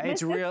yeah,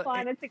 it's real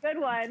fun. It's a good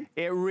one.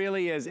 It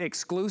really is.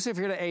 Exclusive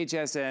here to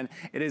HSN.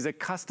 It is a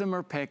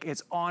customer pick.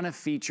 It's on a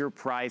feature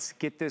price.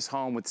 Get this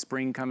home with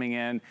spring coming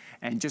in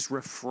and just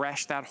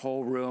refresh that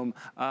whole room,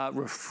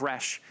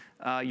 refresh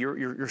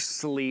your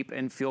sleep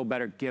and feel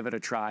better. Give it a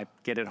try.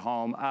 Get it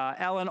home.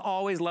 Ellen,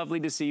 always lovely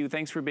to see you.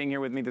 Thanks for being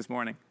here with me this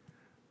morning.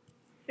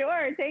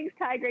 Sure. Thanks,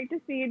 Ty. Great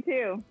to see you,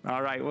 too.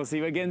 All right. We'll see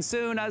you again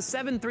soon.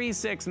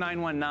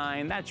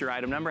 736-919. That's your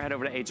item number. Head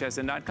over to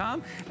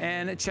hsn.com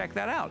and check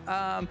that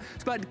out.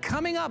 But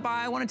coming up,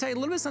 I want to tell you a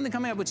little bit of something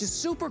coming up, which is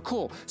super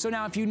cool. So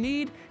now if you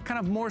need kind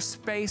of more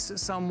space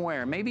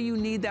somewhere, maybe you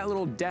need that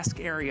little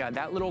desk area,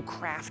 that little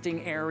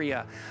crafting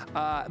area,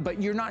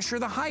 but you're not sure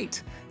the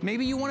height.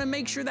 Maybe you want to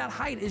make sure that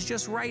height is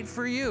just right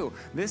for you.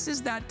 This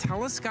is that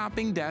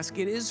telescoping desk.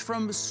 It is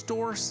from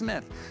Store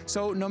Smith.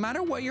 So no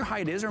matter what your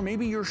height is, or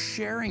maybe you're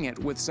sharing sharing it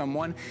with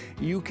someone,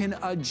 you can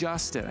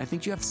adjust it. I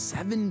think you have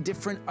 7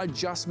 different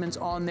adjustments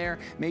on there.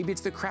 Maybe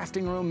it's the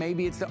crafting room,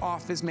 maybe it's the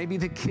office, maybe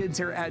the kids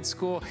are at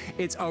school.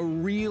 It's a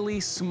really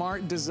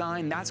smart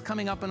design. That's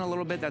coming up in a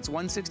little bit. That's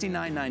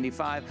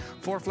 $169.95.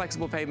 4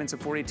 flexible payments of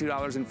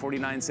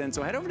 $42.49.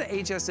 So head over to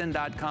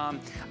hsn.com.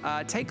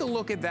 Take a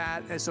look at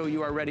that so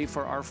you are ready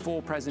for our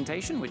full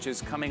presentation, which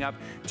is coming up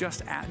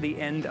just at the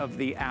end of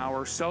the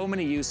hour. So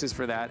many uses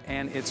for that,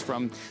 and it's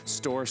from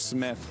Store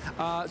Smith.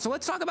 So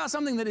let's talk about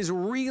something that is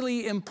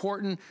really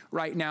important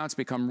right now. It's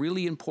become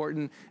really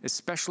important,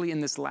 especially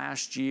in this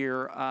last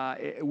year.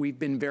 We've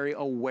been very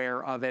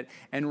aware of it.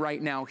 And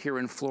right now here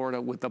in Florida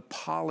with the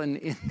pollen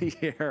in the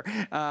air,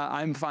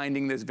 I'm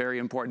finding this very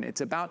important.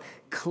 It's about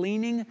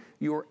cleaning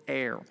your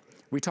air.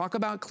 We talk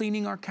about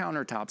cleaning our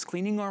countertops,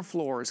 cleaning our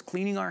floors,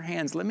 cleaning our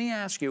hands. Let me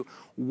ask you,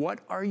 what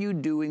are you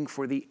doing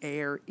for the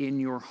air in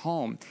your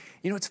home?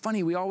 You know, it's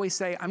funny, we always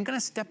say, I'm gonna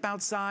step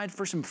outside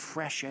for some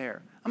fresh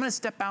air. I'm gonna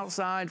step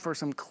outside for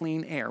some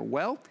clean air.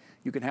 Well,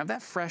 you can have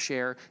that fresh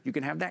air, you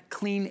can have that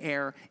clean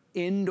air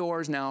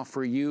indoors now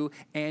for you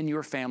and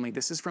your family.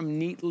 This is from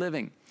Neat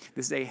Living.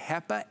 This is a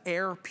HEPA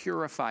air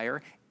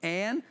purifier,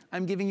 and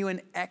I'm giving you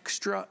an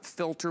extra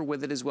filter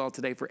with it as well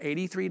today for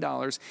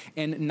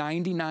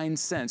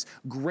 $83.99.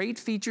 Great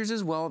features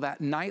as well. That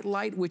night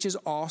light, which is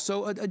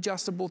also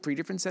adjustable, 3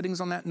 different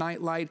settings on that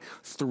night light,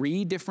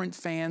 3 different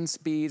fan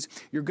speeds.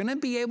 You're gonna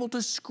be able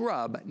to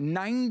scrub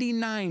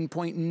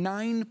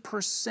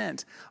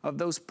 99.9% of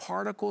those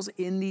particles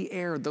in the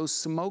air, those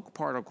smoke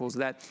particles,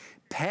 that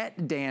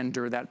pet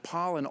dander, that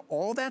pollen,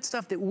 all that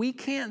stuff that we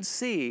can't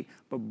see,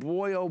 but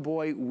boy, oh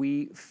boy,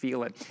 we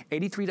feel it.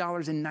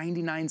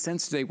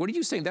 $83.99 today. What are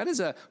you saying? That is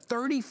a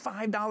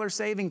 $35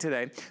 saving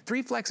today.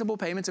 3 flexible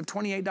payments of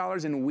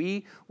 $28, and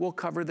we will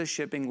cover the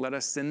shipping. Let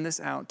us send this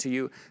out to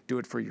you. Do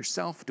it for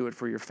yourself, do it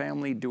for your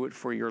family, do it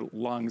for your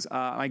lungs.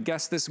 My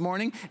guest this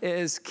morning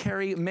is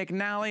Carrie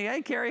McNally.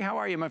 Hey, Carrie, how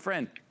are you, my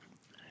friend?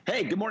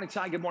 Hey, good morning,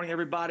 Ty. Good morning,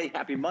 everybody.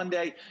 Happy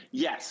Monday.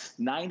 Yes,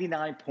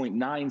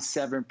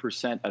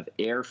 99.97% of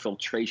air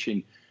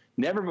filtration.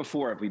 Never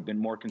before have we been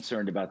more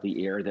concerned about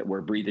the air that we're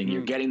breathing.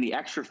 You're getting the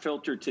extra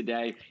filter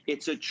today.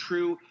 It's a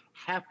true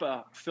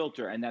HEPA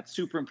filter, and that's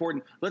super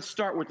important. Let's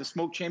start with the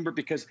smoke chamber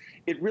because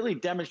it really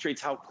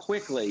demonstrates how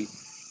quickly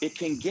it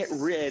can get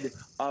rid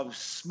of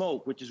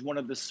smoke, which is one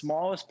of the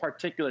smallest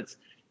particulates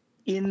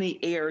in the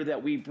air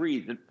that we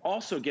breathe. It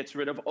also gets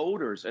rid of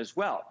odors as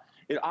well.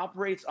 It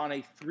operates on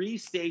a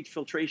 3-stage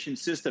filtration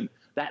system.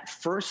 That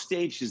first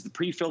stage is the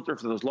pre-filter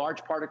for those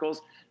large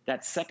particles.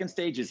 That second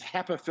stage is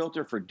HEPA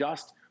filter for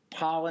dust,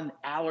 pollen,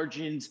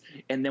 allergens,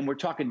 and then we're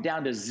talking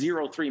down to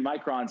 0.3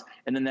 microns.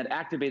 And then that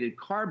activated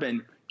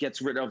carbon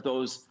gets rid of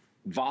those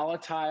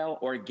volatile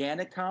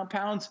organic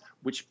compounds,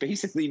 which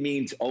basically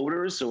means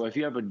odors. So if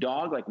you have a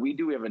dog like we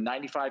do, we have a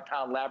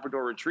 95-pound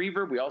Labrador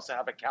Retriever. We also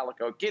have a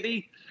Calico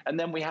Kitty. And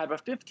then we have a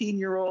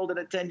 15-year-old and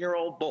a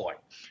 10-year-old boy.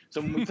 So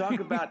when we talk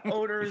about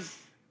odors,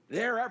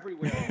 they're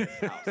everywhere in this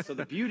house. So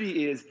the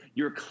beauty is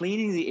you're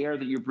cleaning the air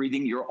that you're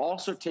breathing. You're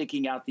also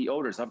taking out the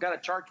odors. I've got a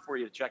chart for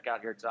you to check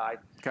out here, Ty.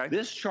 Okay.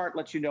 This chart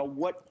lets you know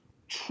what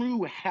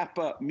true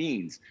HEPA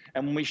means.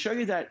 And when we show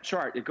you that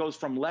chart, it goes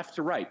from left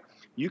to right.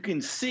 You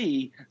can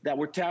see that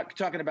we're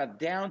talking about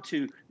down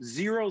to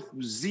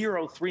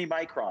 0.03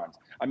 microns.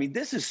 I mean,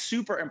 this is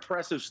super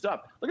impressive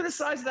stuff. Look at the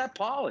size of that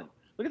pollen.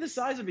 Look at the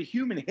size of a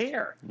human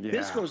hair. Yeah.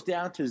 This goes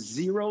down to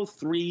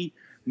 0.3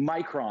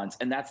 microns,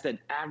 and that's that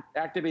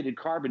activated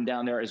carbon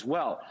down there as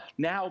well.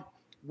 Now,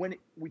 when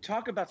we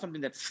talk about something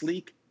that's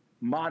sleek,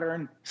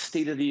 modern,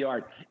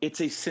 state-of-the-art,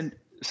 it's a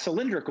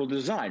cylindrical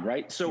design,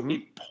 right? So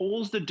it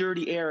pulls the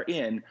dirty air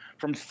in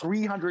from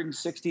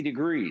 360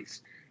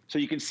 degrees. So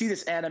you can see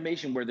this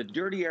animation where the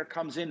dirty air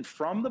comes in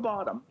from the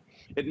bottom.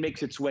 It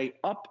makes its way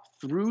up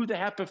through the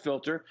HEPA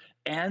filter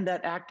and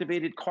that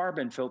activated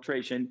carbon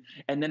filtration,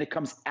 and then it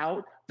comes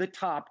out the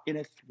top in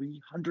a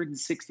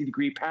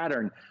 360-degree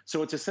pattern.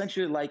 So it's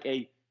essentially like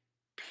a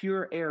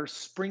pure air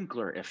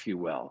sprinkler, if you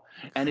will.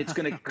 And it's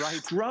going to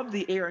scrub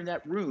the air in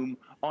that room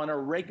on a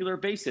regular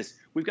basis.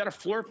 We've got a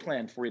floor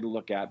plan for you to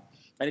look at.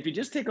 And if you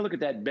just take a look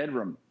at that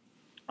bedroom,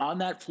 on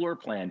that floor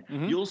plan,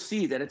 you'll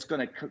see that it's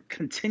going to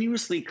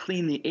continuously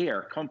clean the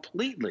air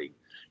completely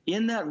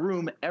in that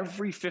room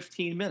every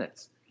 15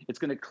 minutes. It's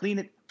going to clean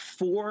it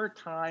 4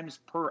 times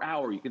per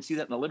hour. You can see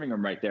that in the living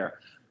room right there.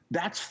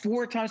 That's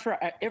 4 times per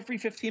hour, every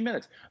 15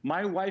 minutes.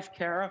 My wife,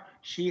 Kara,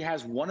 she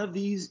has one of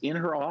these in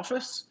her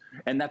office,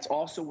 and that's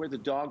also where the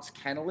dog's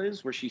kennel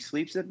is, where she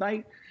sleeps at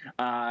night.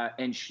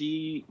 And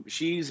she's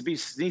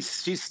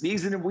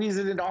sneezing and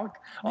wheezing and all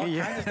kinds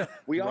of stuff.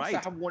 We also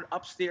have one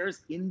upstairs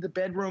in the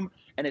bedroom,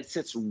 and it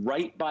sits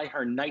right by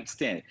her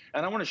nightstand.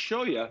 And I want to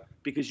show you,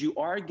 because you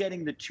are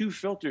getting the 2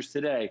 filters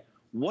today,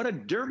 what a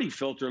dirty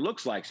filter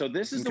looks like. So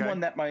this is the one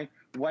that my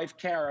wife,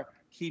 Kara,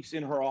 keeps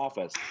in her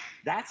office.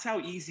 That's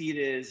how easy it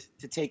is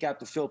to take out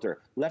the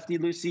filter.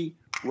 Lefty-loosey,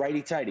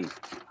 righty-tighty.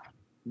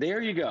 There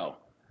you go.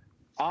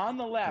 On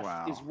the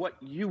left is what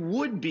you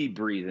would be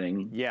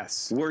breathing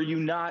were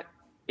you not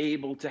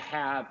able to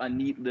have a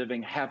neat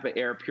living HEPA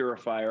air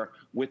purifier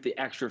with the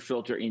extra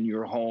filter in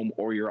your home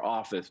or your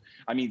office.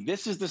 I mean,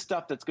 this is the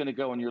stuff that's going to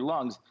go in your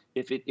lungs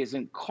if it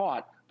isn't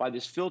caught by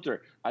this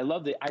filter. I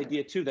love the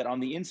idea too that on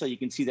the inside you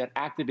can see that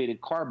activated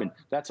carbon.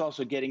 That's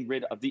also getting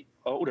rid of the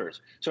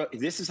odors. So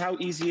this is how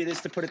easy it is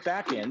to put it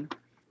back in,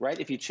 right?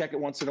 If you check it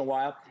once in a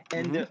while.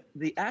 And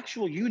the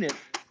actual unit,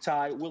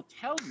 Ty, will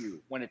tell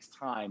you when it's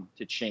time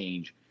to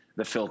change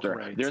the filter.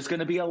 Right. There's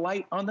going to be a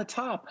light on the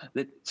top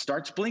that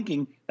starts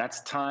blinking. That's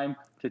time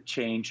to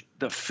change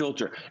the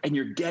filter. And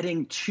you're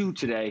getting two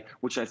today,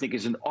 which I think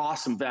is an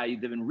awesome value.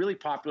 They've been really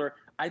popular.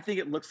 I think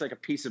it looks like a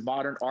piece of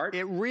modern art.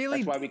 It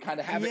really, that's why we kind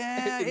of have it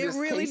in this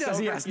really case does.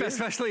 over Yes, here.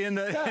 Especially in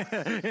the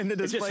in the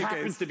display It just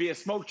happens to be a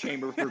smoke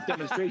chamber for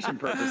demonstration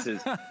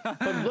purposes.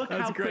 But look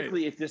how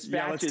quickly it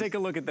dispatches let's take a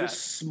look at that. The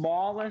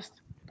smallest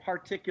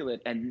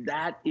particulate, and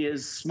that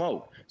is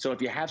smoke. So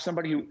if you have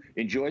somebody who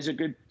enjoys a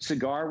good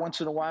cigar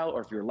once in a while, or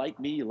if you're like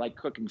me, you like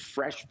cooking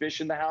fresh fish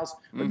in the house,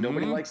 but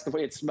nobody likes the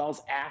way it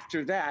smells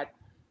after that,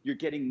 you're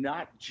getting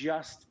not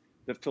just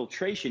the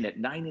filtration at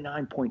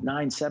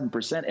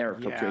 99.97% air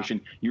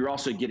filtration, you're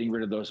also getting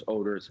rid of those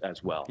odors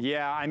as well.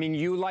 Yeah, I mean,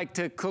 you like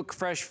to cook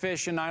fresh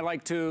fish, and I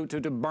like to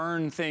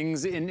burn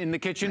things in the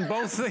kitchen.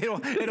 Both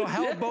it'll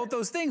help both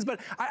those things. But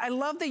I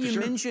love that you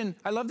mentioned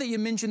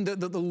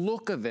the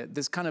look of it,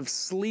 this kind of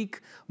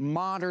sleek,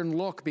 modern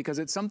look, because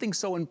it's something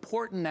so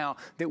important now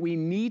that we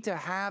need to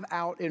have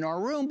out in our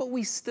room. But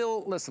we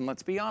still, listen,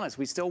 let's be honest,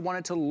 we still want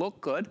it to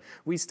look good.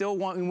 We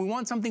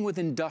want something with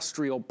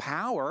industrial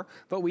power,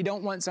 but we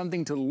don't want something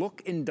to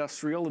look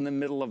industrial in the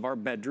middle of our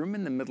bedroom,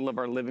 in the middle of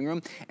our living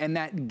room, and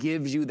that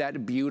gives you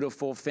that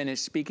beautiful finish.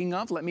 Speaking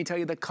of, let me tell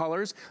you the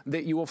colors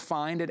that you will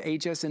find at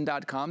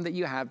hsn.com that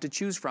you have to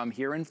choose from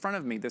here in front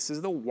of me. This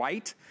is the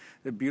white,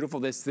 the beautiful,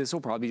 this will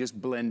probably just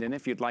blend in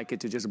if you'd like it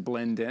to just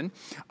blend in.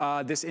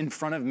 This in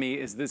front of me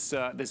is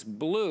this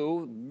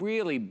blue,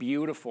 really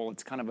beautiful.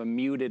 It's kind of a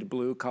muted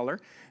blue color.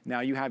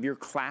 Now you have your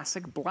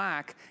classic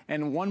black,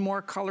 and one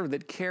more color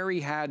that Carrie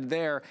had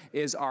there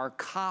is our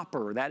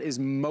copper. That is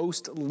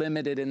most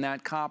limited in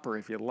that copper.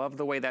 If you love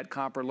the way that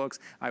copper looks,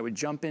 I would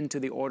jump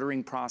into the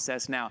ordering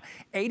process now.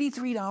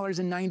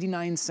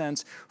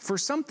 $83.99 for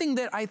something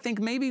that I think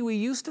maybe we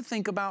used to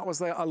think about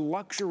was like a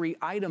luxury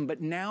item,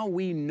 but now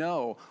we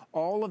know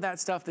all of that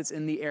stuff that's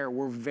in the air.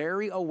 We're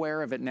very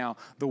aware of it now.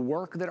 The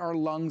work that our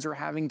lungs are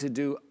having to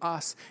do,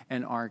 us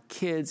and our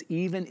kids,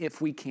 even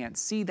if we can't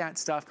see that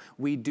stuff,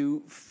 we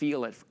do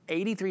feel it.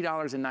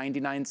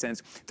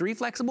 $83.99, 3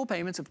 flexible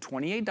payments of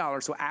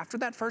 $28. So after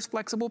that first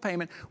flexible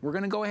payment, we're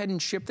gonna go ahead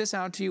and ship this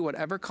out to you,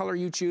 whatever color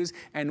you choose,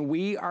 and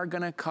we are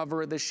gonna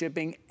cover the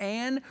shipping,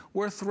 and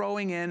we're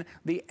throwing in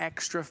the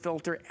extra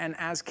filter. And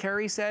as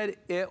Carrie said,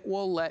 it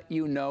will let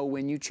you know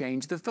when you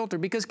change the filter,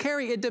 because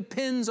Carrie, it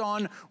depends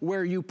on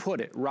where you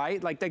put it,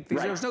 right? Like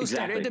there's no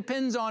standard. It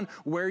depends on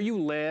where you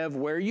live,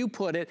 where you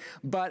put it,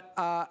 but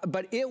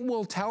it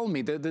will tell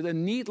me, the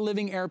Neat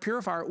Living Air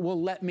Purifier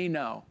will let me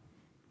know.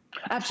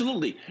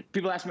 Absolutely.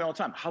 People ask me all the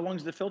time, how long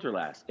does the filter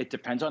last? It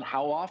depends on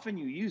how often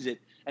you use it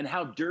and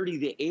how dirty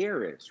the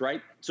air is, right?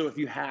 So if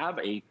you have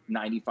a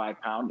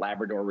 95-pound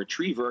Labrador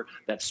Retriever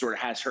that sort of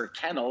has her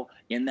kennel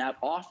in that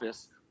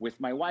office with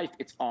my wife,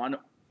 it's on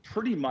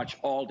pretty much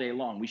all day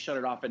long. We shut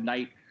it off at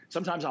night.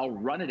 Sometimes I'll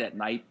run it at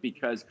night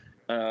because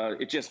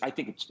I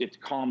think it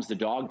calms the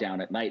dog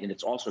down at night, and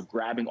it's also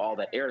grabbing all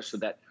that air so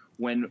that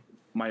when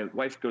my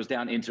wife goes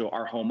down into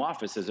our home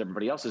office, as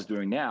everybody else is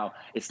doing now,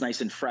 it's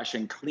nice and fresh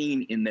and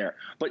clean in there.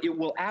 But it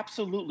will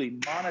absolutely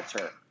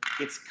monitor.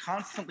 It's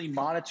constantly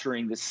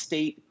monitoring the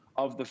state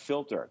of the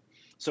filter.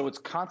 So it's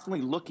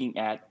constantly looking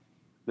at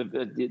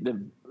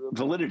the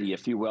validity,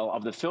 if you will,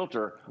 of the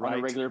filter on a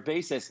regular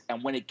basis.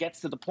 And when it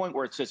gets to the point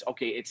where it says,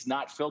 okay, it's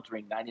not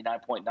filtering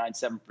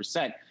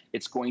 99.97%,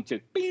 it's going to,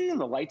 bing,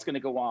 the light's going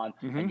to go on,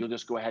 and you'll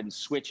just go ahead and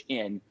switch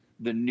in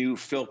the new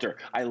filter.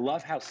 I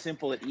love how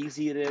simple and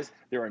easy it is.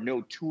 There are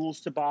no tools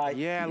to buy.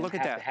 Yeah, look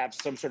at that. To have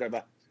some sort of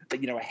a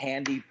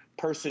handy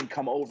person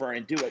come over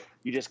and do it.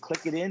 You just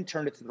click it in,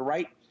 turn it to the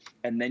right,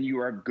 and then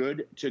you are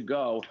good to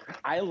go.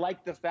 I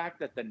like the fact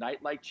that the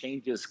nightlight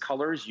changes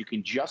colors. You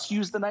can just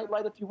use the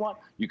nightlight if you want.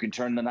 You can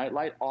turn the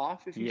nightlight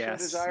off if you so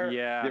desire.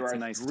 Yeah, there are a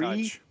nice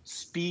 3 touch.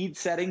 speed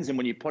settings, and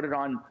when you put it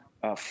on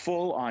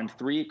full on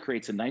 3, it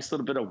creates a nice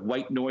little bit of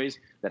white noise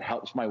that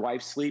helps my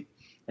wife sleep,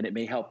 and it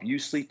may help you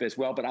sleep as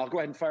well. But I'll go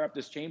ahead and fire up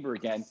this chamber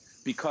again,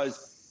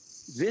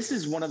 because this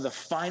is one of the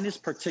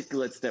finest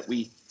particulates that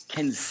we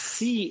can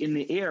see in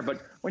the air.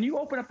 But when you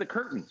open up the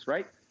curtains,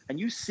 right, and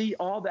you see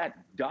all that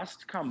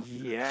dust come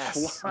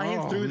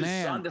flying through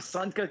the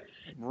sun,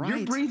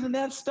 you're breathing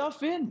that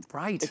stuff in.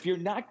 Right. If you're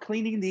not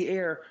cleaning the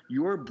air,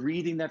 you're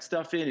breathing that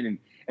stuff in.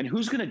 And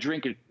who's going to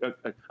drink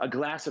a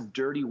glass of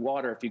dirty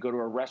water if you go to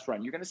a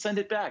restaurant? You're going to send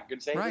it back. You're going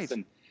to say, hey,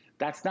 listen,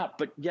 that's not,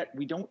 but yet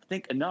we don't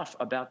think enough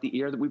about the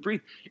air that we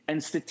breathe.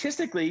 And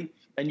statistically,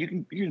 and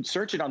you can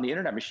search it on the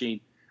internet machine,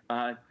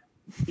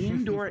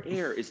 indoor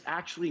air is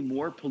actually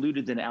more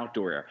polluted than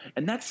outdoor air.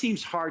 And that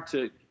seems hard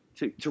to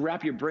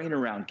wrap your brain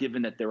around,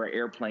 given that there are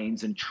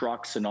airplanes and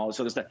trucks and all this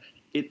other stuff.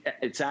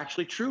 It's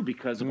actually true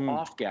because of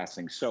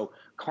off-gassing. So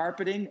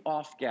carpeting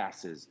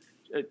off-gasses.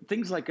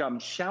 Things like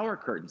shower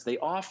curtains, they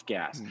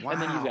off-gas. Wow.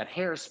 And then you've got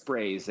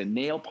hairsprays and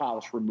nail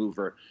polish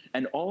remover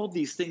and all of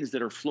these things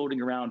that are floating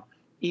around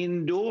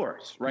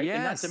indoors, right? Yes.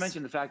 And not to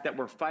mention the fact that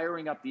we're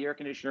firing up the air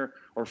conditioner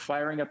or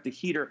firing up the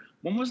heater.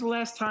 When was the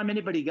last time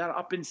anybody got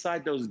up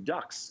inside those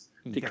ducts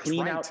to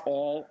clean out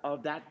all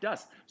of that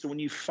dust? So when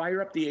you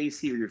fire up the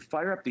AC or you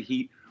fire up the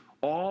heat,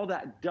 all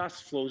that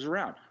dust flows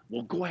around.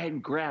 Well, go ahead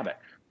and grab it.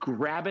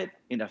 Grab it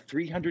in a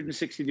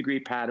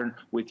 360-degree pattern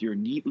with your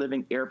Neat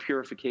Living air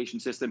purification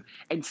system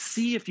and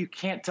see if you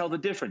can't tell the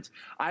difference.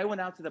 I went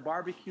out to the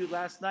barbecue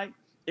last night.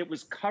 It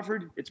was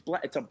covered. It's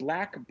a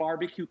black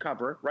barbecue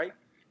cover, right?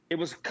 It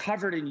was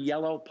covered in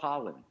yellow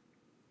pollen.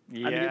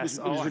 Yes.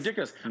 I mean, it was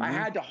ridiculous. I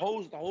had to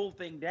hose the whole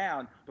thing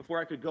down before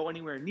I could go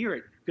anywhere near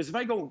it. Because if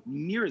I go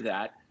near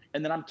that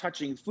and then I'm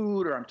touching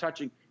food or I'm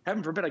touching,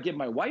 heaven forbid, I give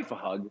my wife a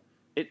hug,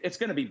 it's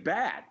going to be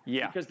bad.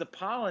 Yeah. Because the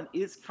pollen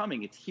is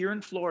coming. It's here in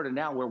Florida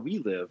now where we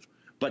live,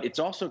 but it's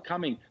also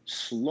coming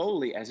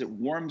slowly as it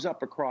warms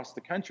up across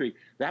the country.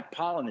 That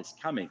pollen is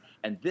coming,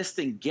 and this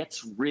thing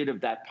gets rid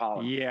of that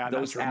pollen. Yeah,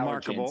 those that's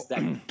remarkable. allergens,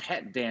 that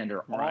pet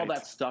dander, all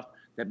that stuff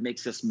that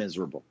makes us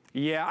miserable.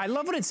 Yeah, I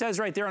love what it says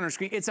right there on our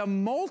screen. It's a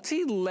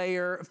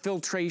multi-layer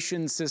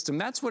filtration system.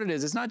 That's what it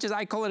is. It's not just,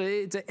 I call it,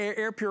 it's an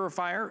air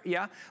purifier,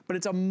 yeah, but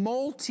it's a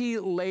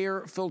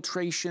multi-layer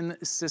filtration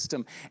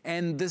system.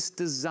 And this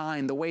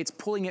design, the way it's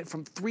pulling it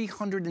from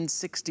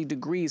 360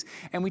 degrees.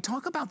 And we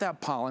talk about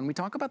that pollen, we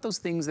talk about those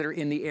things that are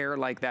in the air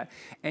like that.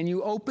 And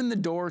you open the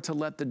door to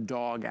let the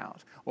dog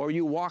out, or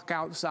you walk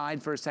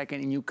outside for a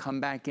second and you come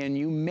back in.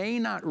 You may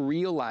not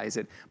realize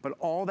it, but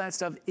all that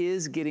stuff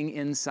is getting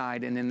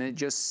inside, and then it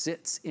just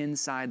sits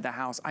inside the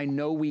house. I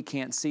know we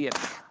can't see it,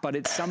 but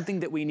it's something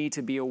that we need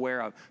to be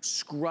aware of.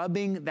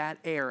 Scrubbing that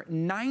air,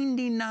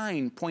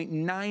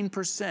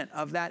 99.9%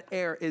 of that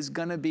air is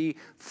gonna be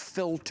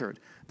filtered.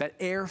 That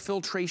air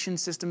filtration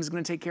system is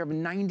going to take care of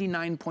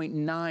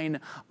 99.9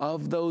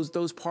 of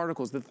those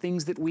particles, the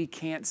things that we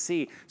can't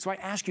see. So I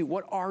ask you,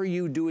 what are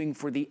you doing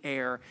for the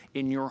air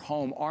in your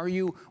home? Are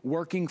you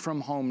working from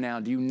home now?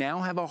 Do you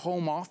now have a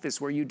home office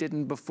where you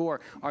didn't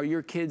before? Are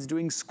your kids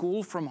doing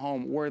school from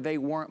home where they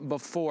weren't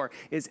before?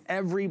 Is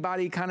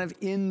everybody kind of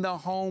in the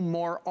home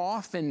more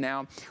often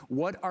now?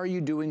 What are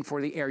you doing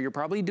for the air? You're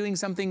probably doing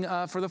something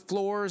for the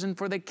floors and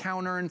for the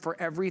counter and for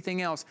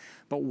everything else.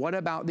 But what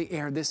about the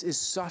air? This is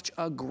such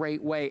a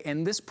great way,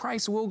 and this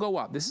price will go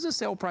up. This is a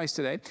sale price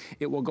today.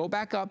 It will go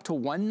back up to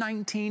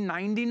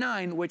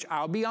 $119.99, which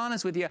I'll be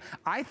honest with you,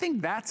 I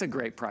think that's a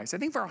great price. I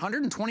think for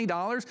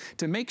 $120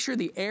 to make sure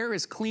the air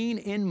is clean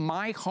in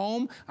my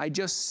home, I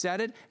just set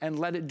it and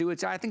let it do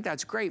its, I think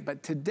that's great.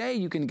 But today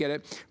you can get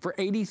it for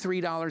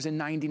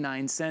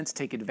 $83.99.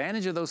 Take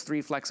advantage of those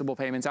 3 flexible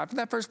payments. After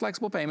that first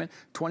flexible payment,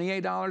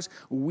 $28,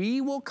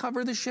 we will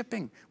cover the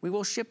shipping. We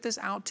will ship this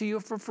out to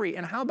you for free.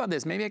 And how about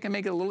this? Maybe I can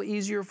make it a little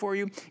easier for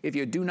you. If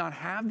you do not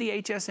have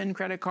the HSN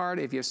credit card,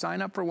 if you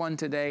sign up for one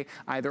today,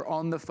 either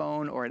on the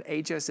phone or at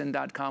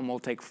hsn.com, we'll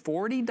take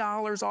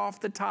 $40 off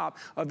the top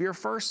of your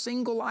first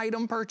single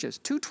item purchase.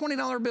 2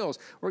 $20 bills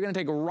we're going to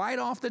take right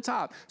off the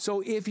top.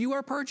 So if you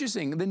are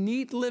purchasing the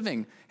Neat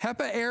Living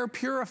HEPA air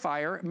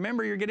purifier,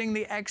 remember you're getting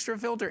the extra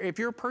filter. If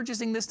you're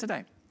purchasing this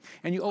today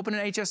and you open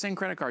an HSN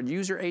credit card,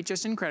 use your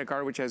HSN credit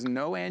card, which has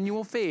no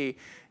annual fee,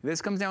 this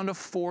comes down to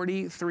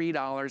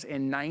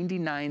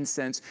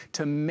 $43.99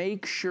 to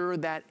make sure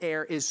that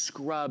air is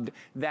scrubbed,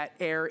 that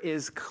air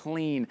is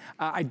clean.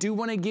 I do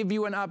want to give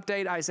you an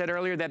update. I said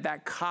earlier that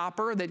that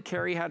copper that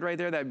Carrie had right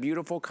there, that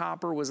beautiful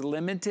copper, was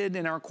limited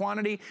in our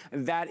quantity.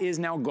 That is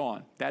now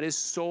gone. That is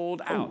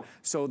sold out.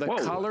 So the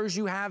colors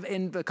you have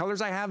the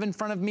colors I have in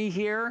front of me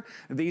here,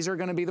 these are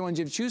going to be the ones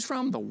you choose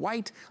from: the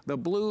white, the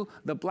blue,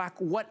 the black,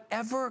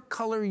 whatever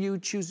color you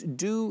choose.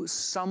 Do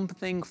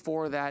something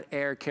for that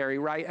air, Carrie,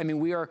 right? I mean,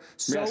 we are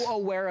so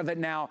aware of it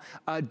now.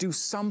 Do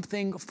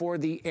something for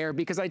the air,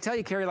 because I tell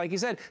you, Carrie, like you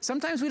said,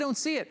 sometimes we don't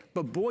see it,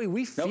 but boy,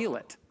 we feel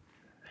it.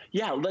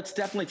 Yeah, let's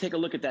definitely take a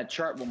look at that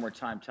chart one more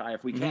time, Ty,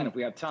 if we can, if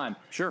we have time.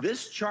 Sure.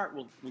 This chart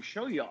will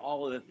show you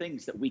all of the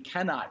things that we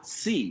cannot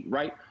see,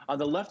 right? On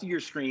the left of your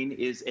screen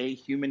is a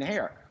human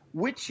hair,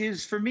 which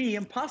is, for me,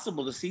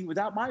 impossible to see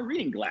without my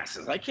reading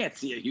glasses. I can't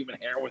see a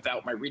human hair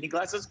without my reading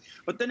glasses.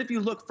 But then if you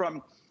look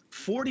from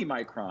 40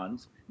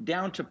 microns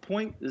down to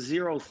 0.03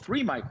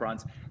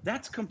 microns,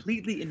 that's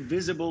completely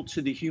invisible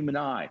to the human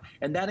eye.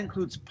 And that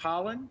includes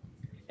pollen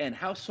and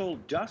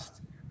household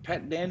dust,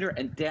 pet dander,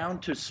 and down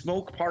to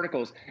smoke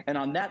particles. And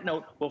on that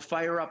note, we'll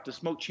fire up the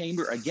smoke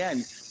chamber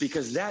again,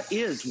 because that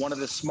is one of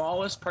the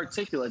smallest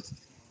particulates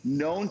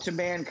known to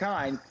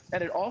mankind,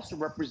 and it also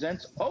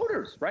represents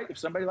odors, right? If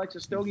somebody likes a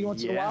stogie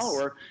once in a while,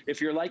 or if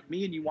you're like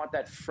me and you want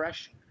that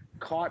fresh,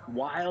 caught,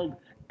 wild,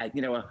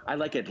 you know, I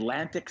like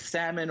Atlantic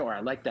salmon, or I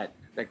like that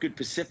good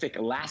Pacific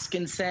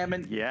Alaskan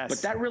salmon. Yes.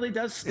 But that really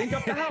does stink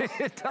up the house.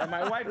 And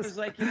my wife is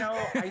like, you know,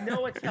 I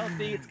know it's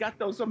healthy. It's got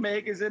those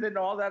omegas in it and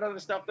all that other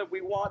stuff that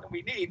we want and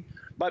we need.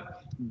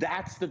 But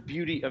that's the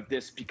beauty of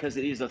this, because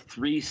it is a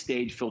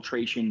 3-stage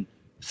filtration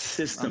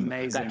system.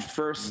 Amazing. That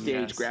first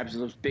stage grabs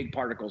those big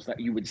particles that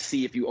you would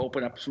see if you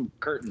open up some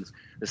curtains.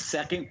 The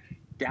second,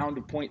 down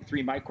to 0.3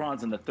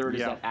 microns, and the third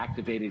is that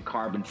activated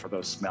carbon for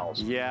those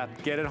smells. Yeah,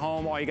 get it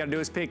home. All you got to do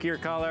is pick your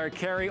color.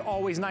 Carrie,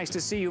 always nice to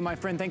see you, my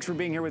friend. Thanks for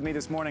being here with me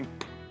this morning.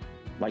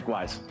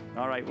 Likewise.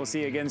 All right, we'll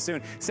see you again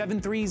soon.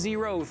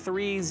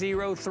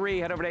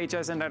 730-303. Head over to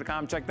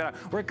hsn.com. Check that out.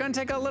 We're going to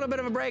take a little bit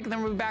of a break, and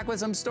then we'll be back with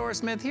some Store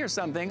Smith. Here's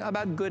something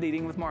about good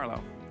eating with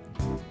Marlo.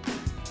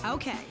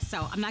 Okay,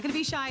 so I'm not going to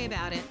be shy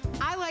about it.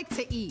 I like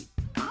to eat.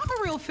 I'm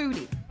a real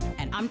foodie.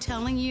 And I'm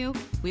telling you,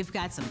 we've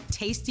got some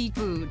tasty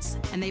foods,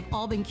 and they've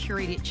all been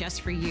curated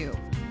just for you.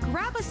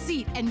 Grab a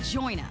seat and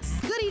join us.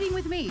 Good Eating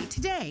with Me,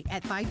 today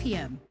at 5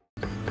 p.m.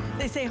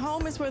 They say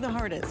home is where the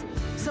heart is.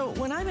 So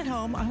when I'm at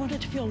home, I want it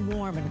to feel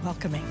warm and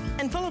welcoming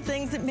and full of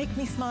things that make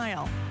me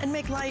smile and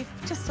make life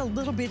just a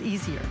little bit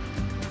easier.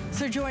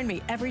 So join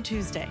me every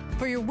Tuesday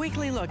for your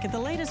weekly look at the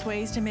latest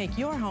ways to make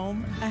your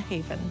home a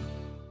haven.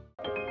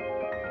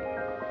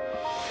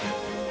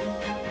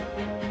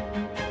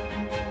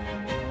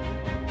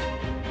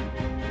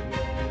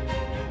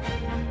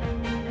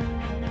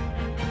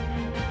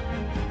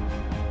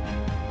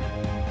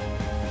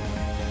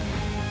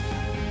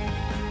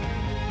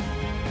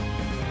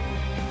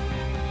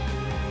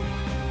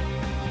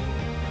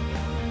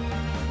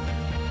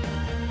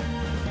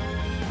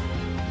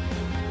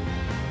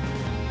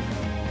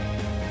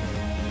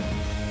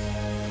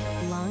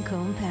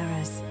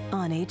 Paris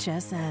on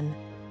HSN.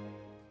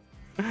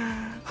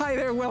 Hi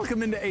there,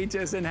 welcome into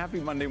HSN. Happy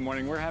Monday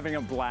morning. We're having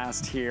a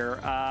blast here.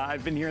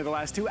 I've been here the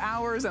last 2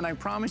 hours, and I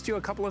promised you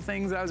a couple of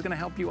things that I was going to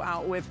help you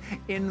out with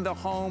in the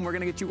home. We're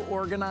going to get you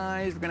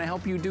organized. We're going to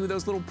help you do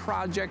those little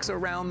projects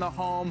around the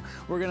home.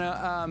 We're going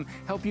to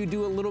help you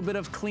do a little bit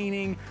of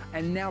cleaning.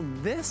 And now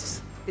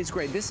this is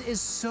great. This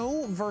is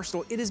so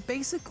versatile. It is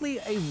basically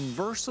a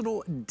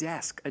versatile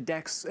desk, a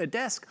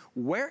desk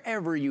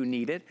wherever you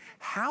need it,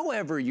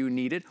 however you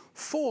need it,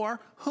 for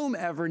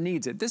whomever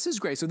needs it. This is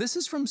great. So this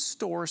is from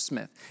Store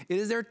Smith. It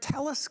is their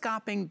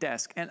telescoping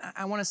desk. And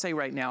I want to say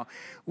right now,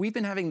 we've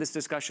been having this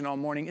discussion all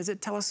morning. Is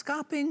it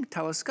telescoping,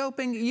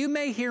 telescoping? You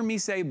may hear me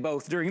say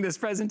both during this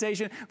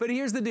presentation, but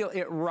here's the deal.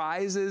 It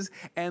rises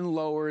and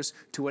lowers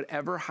to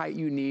whatever height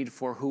you need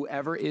for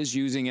whoever is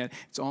using it.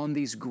 It's on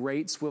these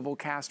great swivel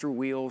caster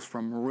wheels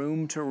from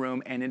room to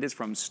room, and it is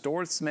from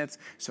Store Smith,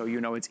 so you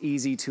know it's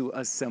easy to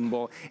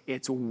assemble.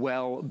 It's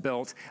well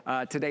built.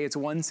 Today it's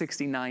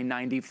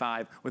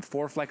 $169.95 with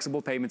 4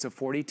 flexible payments of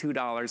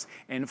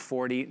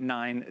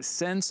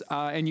 $42.49.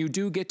 And you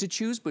do get to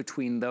choose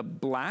between the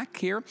black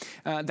here.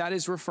 That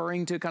is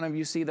referring to kind of,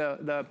 you see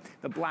the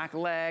black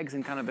legs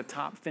and kind of the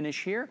top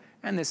finish here.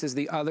 And this is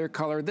the other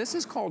color. This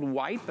is called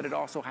white, but it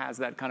also has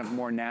that kind of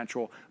more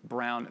natural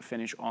brown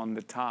finish on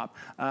the top.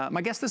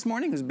 My guest this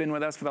morning, who's been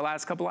with us for the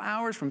last couple of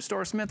hours from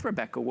Store Smith,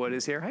 Rebecca Wood,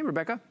 is here. Hey,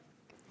 Rebecca.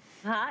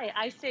 Hi,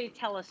 I say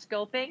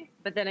telescoping,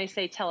 but then I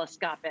say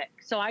telescopic.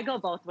 So I go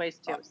both ways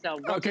too. So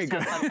we'll okay,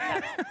 good.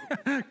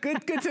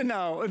 good to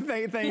know.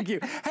 Thank you.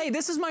 Hey,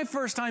 this is my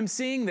first time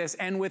seeing this,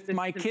 and with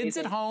my kids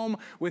at home,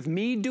 with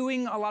me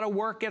doing a lot of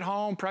work at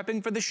home,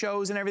 prepping for the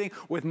shows and everything,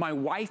 with my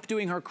wife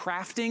doing her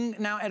crafting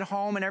now at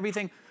home and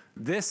everything,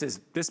 this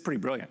is pretty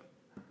brilliant.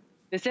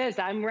 This is.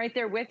 I'm right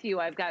there with you.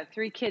 I've got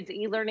 3 kids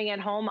e-learning at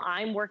home.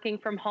 I'm working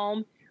from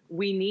home.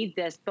 We need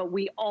this, but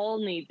we all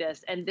need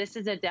this. And this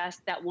is a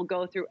desk that will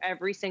go through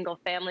every single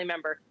family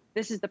member.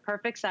 This is the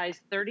perfect size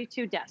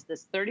 32 desk.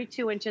 This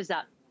 32 inches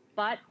up.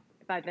 But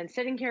if I've been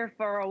sitting here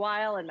for a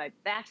while and my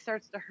back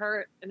starts to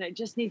hurt and I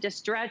just need to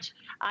stretch,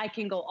 I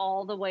can go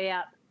all the way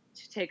up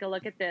to take a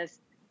look at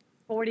this.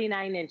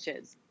 49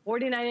 inches.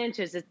 49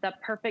 inches is the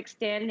perfect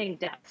standing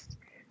desk.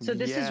 So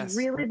this is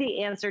really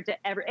the answer to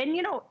and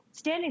you know,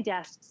 standing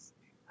desks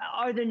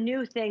are the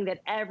new thing that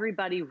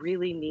everybody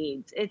really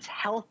needs. It's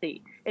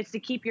healthy. It's to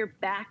keep your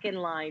back in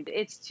line.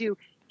 It's to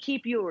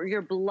keep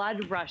your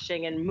blood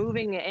rushing and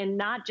moving and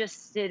not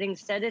just sitting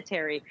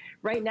sedentary.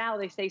 Right now,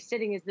 they say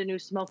sitting is the new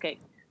smoking.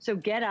 So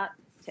get up,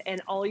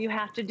 and all you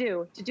have to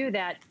do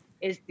that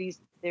is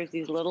there's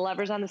these little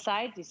levers on the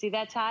side. Do you see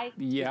that, Ty?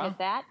 Yeah. You get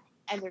that?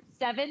 And there's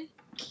 7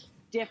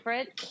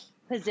 different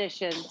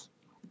positions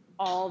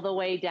all the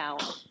way down.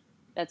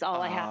 That's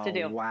all I have to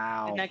do.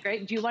 Wow. Isn't that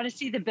great? Do you want to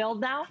see the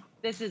build now?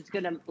 This is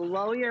going to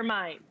blow your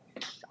mind.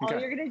 All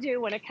you're going to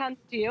do when it comes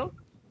to you,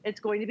 it's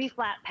going to be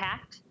flat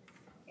packed,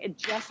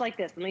 just like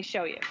this. Let me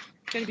show you.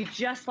 It's going to be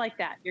just like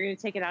that. You're going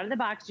to take it out of the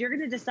box. You're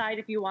going to decide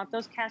if you want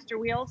those caster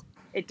wheels.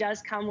 It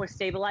does come with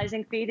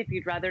stabilizing feet if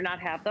you'd rather not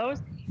have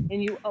those.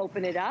 And you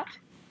open it up,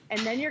 and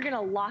then you're going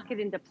to lock it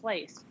into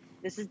place.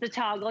 This is the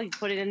toggle. You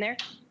put it in there,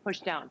 push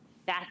down.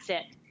 That's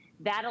it.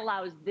 That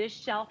allows this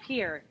shelf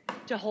here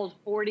to hold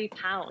 40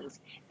 pounds.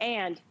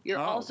 And you're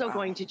also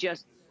going to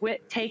just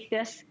take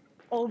this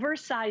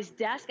oversized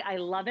desk. I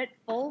love it.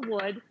 Full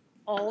wood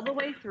all the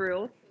way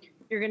through.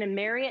 You're going to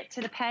marry it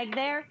to the peg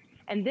there.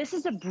 And this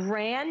is a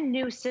brand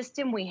new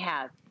system we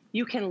have.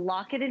 You can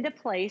lock it into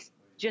place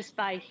just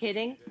by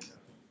hitting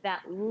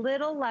that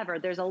little lever,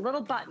 there's a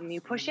little button,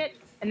 you push it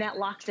and that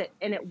locks it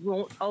and it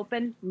won't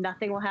open,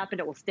 nothing will happen,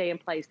 it will stay in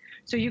place.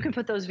 So you can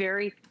put those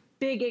very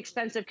big,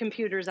 expensive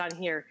computers on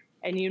here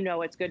and you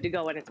know it's good to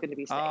go and it's gonna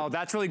be safe. Oh,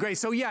 that's really great.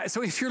 So yeah,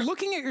 so if you're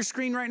looking at your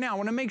screen right now, I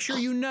wanna make sure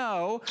you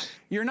know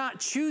you're not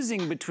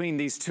choosing between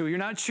these two. You're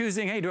not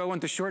choosing, hey, do I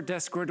want the short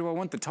desk or do I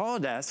want the tall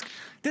desk?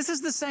 This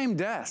is the same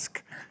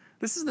desk.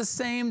 This is the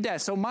same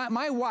desk. So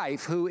my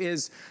wife, who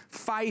is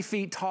 5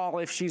 feet tall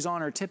if she's on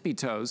her tippy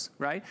toes,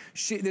 right?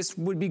 This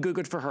would be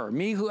good for her.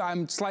 Me, who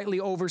I'm slightly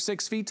over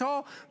 6 feet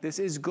tall, this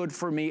is good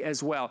for me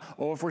as well.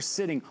 Or if we're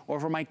sitting, or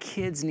if my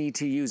kids need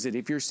to use it,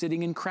 if you're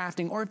sitting and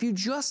crafting, or if you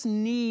just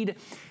need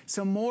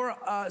some more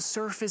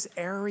surface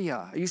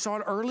area. You saw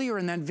it earlier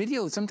in that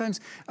video. Sometimes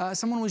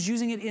someone was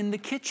using it in the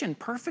kitchen.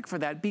 Perfect for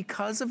that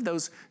because of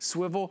those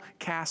swivel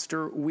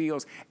caster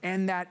wheels.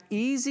 And that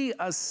easy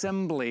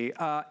assembly,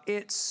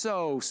 it's so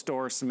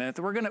StoreSmith.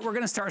 We're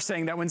gonna start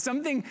saying that when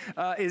something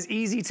is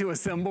easy to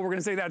assemble, we're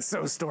gonna say that's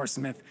so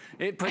StoreSmith.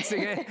 It puts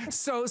it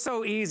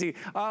so easy.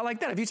 Like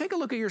that. If you take a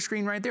look at your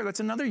screen right there,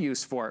 that's another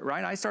use for it,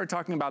 right? I started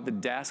talking about the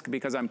desk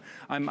because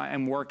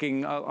I'm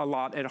working a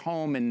lot at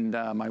home, and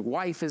my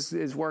wife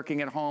is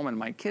working at home, and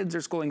my kids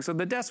are schooling. So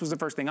the desk was the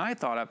first thing I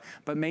thought of,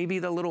 but maybe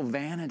the little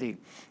vanity,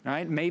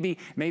 right? Maybe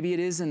it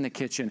is in the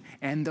kitchen.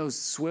 And those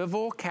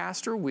swivel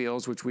caster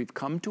wheels, which we've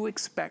come to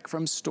expect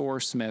from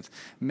StoreSmith,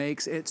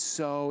 makes it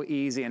so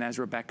easy. And as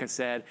Rebecca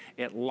said,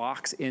 it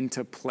locks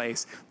into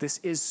place. This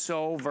is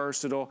so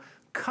versatile,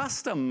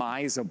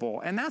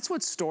 customizable, and that's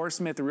what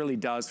StoreSmith really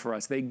does for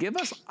us. They give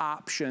us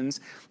options,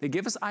 they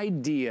give us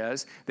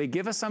ideas, they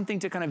give us something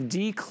to kind of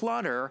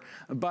declutter,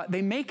 but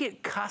they make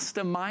it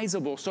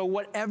customizable. So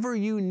whatever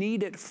you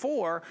need it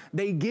for,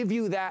 they give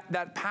you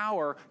that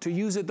power to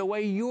use it the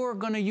way you're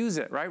gonna use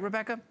it, right,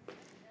 Rebecca?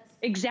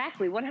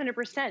 Exactly,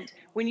 100%.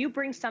 When you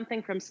bring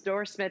something from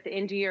StoreSmith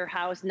into your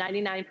house,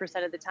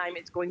 99% of the time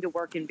it's going to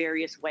work in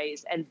various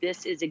ways, and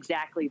this is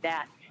exactly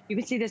that. You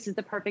can see this is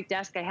the perfect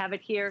desk. I have it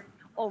here.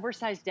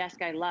 Oversized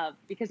desk I love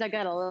because I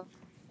got a lot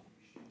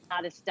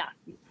of stuff.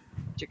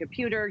 Your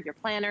computer, your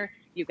planner,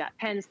 you've got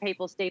pens,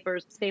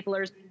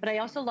 staplers, but I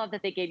also love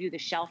that they gave you the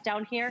shelf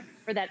down here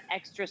for that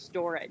extra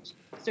storage.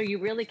 So you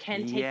really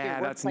can take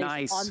your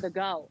workplace on the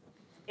go.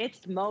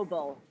 It's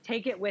mobile,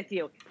 take it with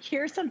you.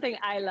 Here's something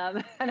I love,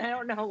 and I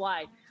don't know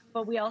why,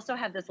 but we also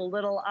have this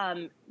little,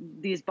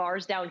 these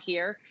bars down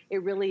here.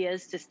 It really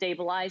is to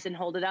stabilize and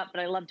hold it up, but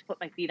I love to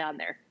put my feet on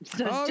there.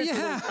 So oh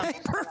yeah,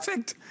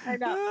 perfect. I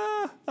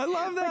know. I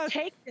love that. But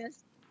take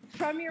this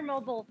from your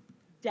mobile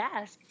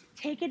desk,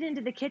 take it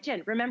into the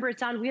kitchen. Remember,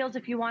 it's on wheels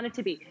if you want it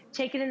to be.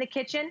 Take it in the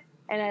kitchen,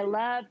 and I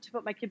love to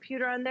put my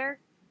computer on there,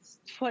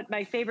 put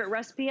my favorite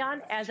recipe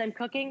on as I'm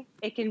cooking.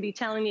 It can be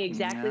telling me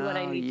exactly what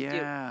I need to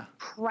do.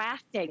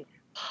 Crafting,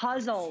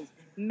 puzzles,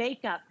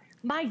 makeup.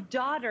 My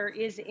daughter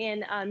is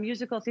in a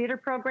musical theater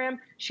program.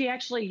 She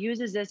actually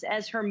uses this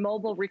as her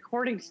mobile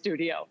recording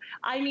studio.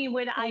 I mean,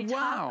 when I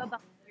talk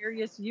about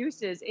various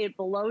uses, it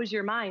blows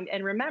your mind.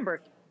 And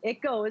remember,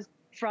 it goes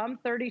from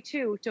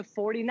 32 to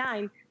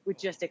 49 with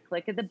just a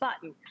click of the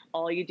button.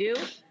 All you do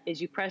is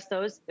you press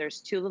those.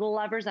 There's 2 little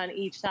levers on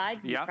each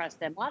side. You press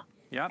them up,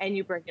 and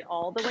you bring it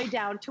all the way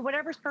down to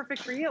whatever's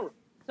perfect for you.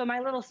 So my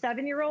little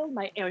 7-year-old,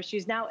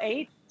 she's now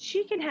 8,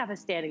 she can have a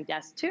standing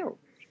desk too.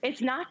 It's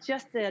not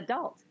just the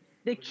adults.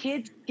 The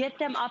kids, get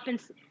them up, and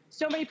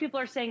so many people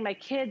are saying, my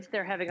kids,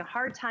 they're having a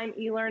hard time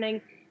e-learning.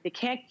 They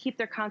can't keep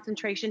their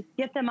concentration.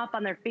 Get them up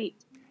on their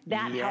feet.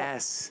 That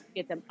helps.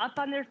 Get them up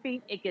on their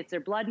feet. It gets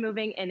their blood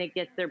moving, and it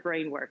gets their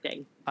brain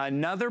working.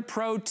 Another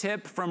pro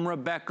tip from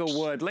Rebecca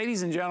Wood.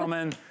 Ladies and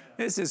gentlemen,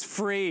 this is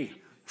free.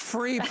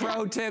 Free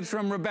pro tips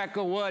from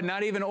Rebecca Wood.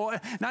 Not even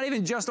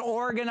just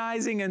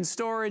organizing and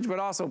storage, but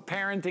also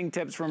parenting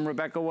tips from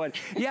Rebecca Wood.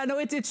 Yeah, no,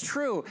 it's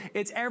true.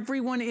 It's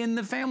everyone in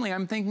the family.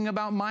 I'm thinking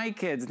about my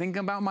kids, thinking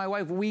about my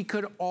wife. We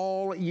could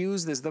all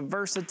use this. The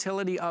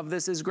versatility of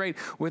this is great.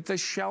 With the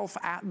shelf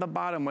at the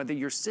bottom, whether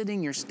you're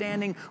sitting, you're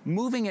standing,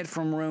 moving it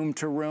from room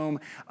to room.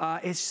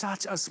 It's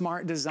such a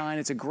smart design.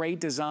 It's a great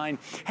design.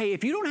 Hey,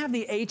 if you don't have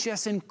the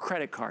HSN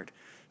credit card,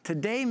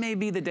 today may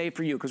be the day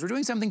for you, because we're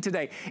doing something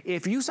today.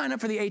 If you sign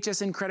up for the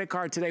HSN credit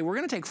card today, we're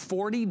gonna take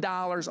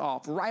 $40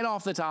 off, right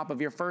off the top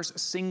of your first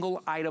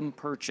single item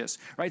purchase,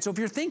 right? So if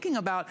you're thinking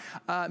about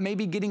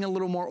maybe getting a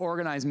little more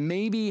organized,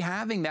 maybe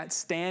having that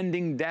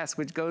standing desk,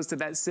 which goes to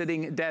that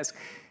sitting desk,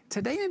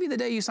 today may be the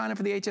day you sign up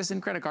for the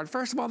HSN credit card.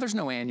 First of all, there's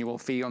no annual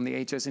fee on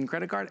the HSN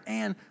credit card,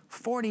 and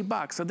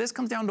 $40. So this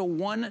comes down to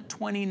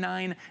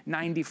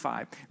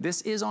 $129.95.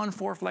 This is on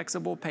 4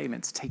 flexible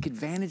payments. Take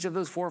advantage of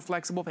those 4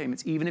 flexible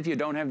payments, even if you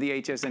don't have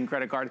the HSN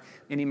credit card,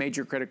 any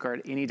major credit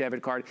card, any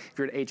debit card. If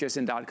you're at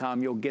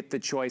hsn.com, you'll get the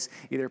choice.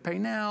 Either pay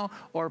now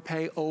or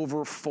pay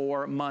over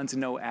 4 months.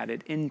 No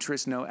added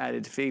interest, no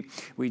added fee.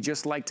 We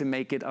just like to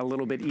make it a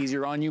little bit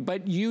easier on you,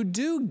 but you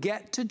do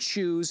get to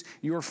choose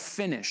your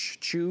finish,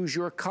 choose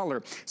your color.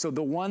 color. So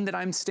the one that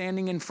I'm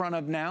standing in front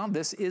of now,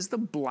 this is the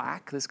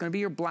black. This is gonna be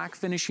your black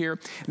finish here.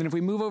 And then if we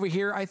move over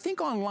here, I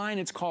think online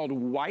it's called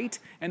white,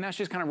 and that's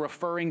just kind of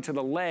referring to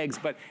the legs,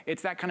 but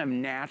it's that kind of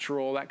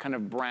natural, that kind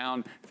of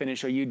brown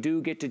finish. So you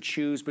do get to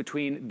choose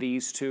between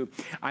these two.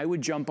 I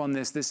would jump on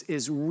this. This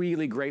is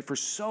really great for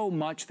so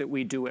much that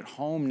we do at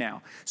home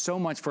now. So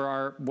much for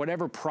our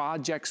whatever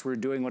projects we're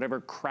doing,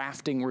 whatever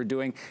crafting we're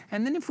doing.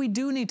 And then if we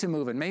do need to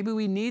move it, maybe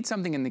we need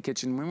something in the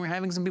kitchen when we're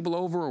having some people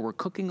over or we're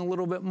cooking a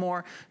little bit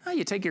more,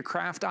 you take your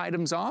craft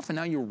items off and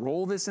now you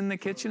roll this in the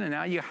kitchen and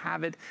now you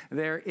have it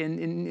there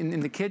in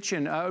the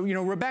kitchen. You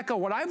know, Rebecca,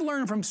 what I've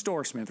learned from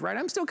StoreSmith, right?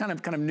 I'm still kind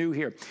of new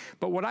here,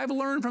 but what I've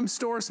learned from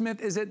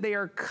StoreSmith is that they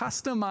are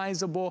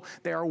customizable,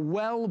 they are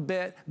well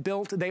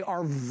built, they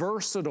are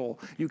versatile.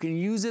 You can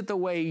use it the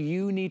way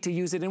you need to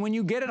use it. And when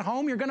you get it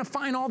home, you're gonna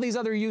find all these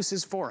other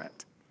uses for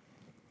it.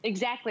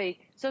 Exactly.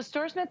 So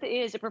StoreSmith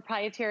is a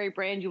proprietary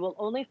brand you will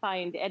only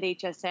find at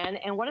HSN.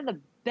 And one of the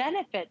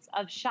benefits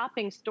of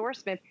shopping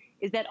StoreSmith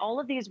is that all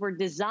of these were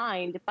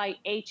designed by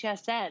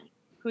HSN,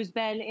 who's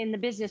been in the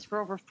business for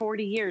over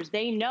 40 years.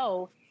 They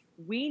know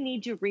we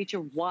need to reach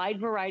a wide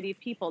variety of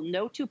people.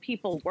 No two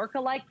people work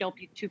alike, no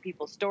two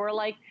people store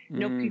alike,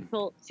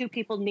 no two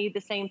people need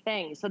the same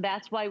thing. So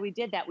that's why we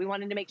did that. We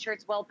wanted to make sure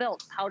it's well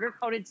built, powder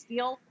coated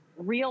steel,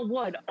 real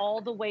wood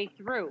all the way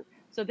through.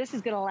 So this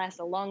is gonna last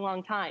a long,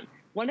 long time.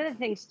 One of the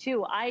things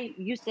too, I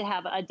used to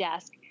have a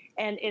desk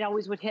and it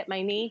always would hit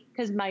my knee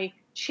because my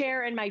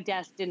chair and my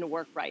desk didn't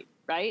work right?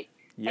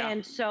 Yeah.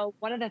 And so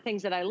one of the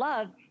things that I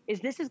love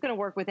is this is gonna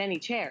work with any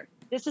chair.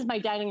 This is my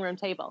dining room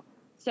table,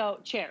 so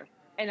chair.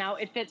 And now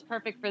it fits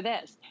perfect for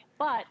this.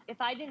 But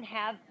if I didn't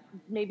have,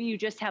 maybe you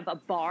just have a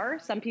bar.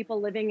 Some people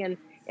living in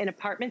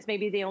apartments,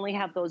 maybe they only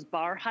have those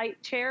bar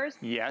height chairs.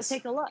 Yes. So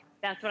take a look.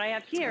 That's what I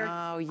have here.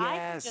 Oh, yes. I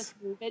can just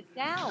move it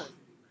down.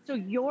 So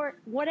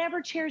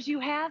whatever chairs you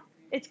have,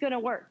 it's gonna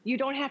work. You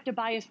don't have to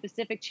buy a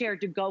specific chair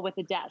to go with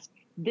a desk.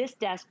 This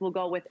desk will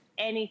go with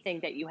anything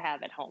that you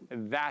have at home.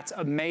 That's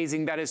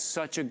amazing. That is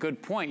such a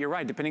good point. You're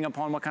right, depending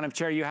upon what kind of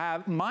chair you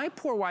have. My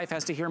poor wife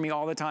has to hear me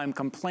all the time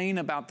complain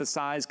about the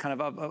size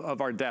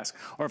of our desk,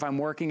 or if I'm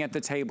working at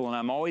the table and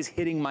I'm always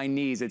hitting my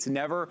knees. It's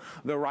never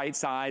the right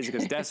size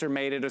because desks are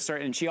made at a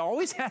certain, and she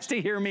always has to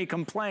hear me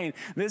complain.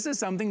 This is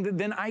something that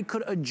then I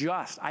could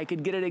adjust. I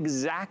could get it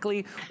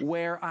exactly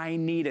where I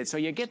need it. So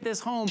you get this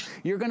home,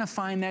 you're gonna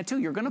find that too.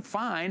 You're gonna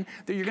find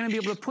that you're gonna be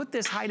able to put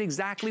this height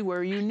exactly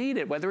where you need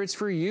it, whether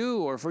it's for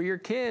you or for your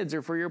kids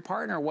or for your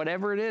partner,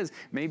 whatever it is.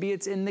 Maybe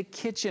it's in the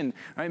kitchen,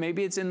 right?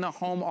 Maybe it's in the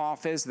home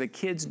office, the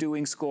kids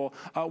doing school.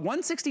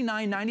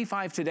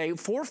 $169.95 today,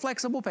 4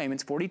 flexible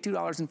payments,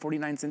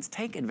 $42.49.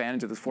 Take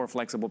advantage of those 4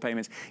 flexible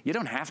payments. You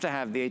don't have to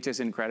have the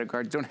HSN credit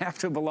card. You don't have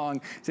to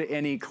belong to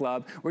any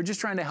club. We're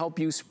just trying to help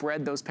you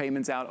spread those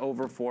payments out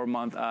over 4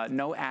 months.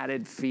 No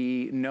added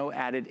fee, no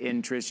added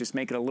interest. Just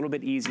make it a little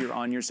bit easier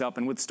on yourself.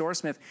 And with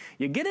StoreSmith,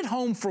 you get it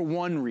home for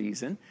one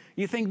reason.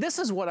 You think, this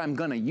is what I'm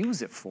gonna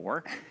use it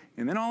for.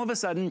 And then all of a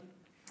sudden,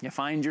 you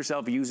find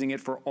yourself using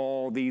it for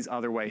all these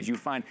other ways. You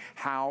find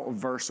how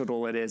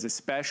versatile it is,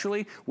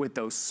 especially with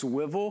those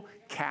swivel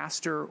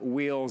caster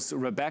wheels.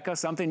 Rebecca,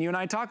 something you and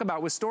I talk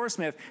about with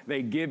StoreSmith,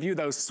 they give you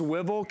those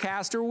swivel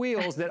caster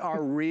wheels that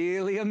are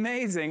really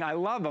amazing. I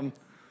love them.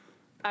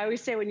 I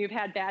always say when you've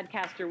had bad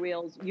caster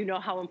wheels, you know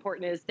how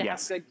important it is to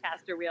have good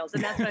caster wheels.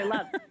 And that's what I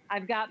love.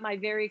 I've got my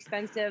very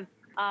expensive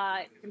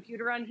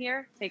computer on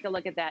here. Take a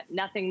look at that.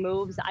 Nothing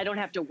moves. I don't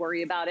have to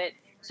worry about it.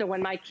 So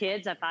when my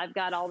kids, if I've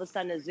got all of a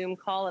sudden a Zoom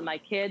call and my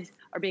kids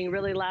are being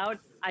really loud,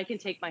 I can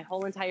take my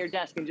whole entire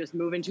desk and just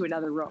move into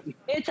another room.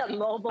 It's a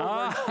mobile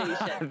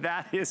workstation.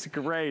 That is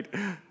great.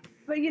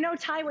 But you know,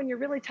 Ty, when you're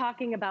really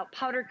talking about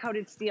powder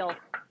coated steel,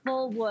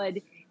 full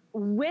wood,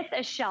 with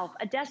a shelf,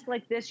 a desk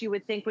like this you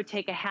would think would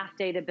take a half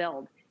day to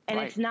build. And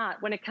it's not.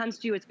 When it comes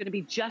to you, it's going to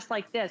be just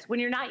like this. When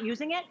you're not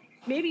using it,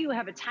 maybe you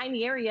have a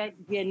tiny area,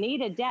 you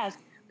need a desk,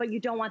 but you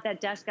don't want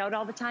that desk out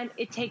all the time.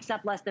 It takes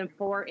up less than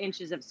 4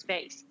 inches of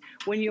space.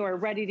 When you are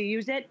ready to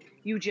use it,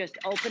 you just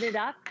open it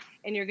up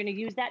and you're gonna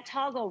use that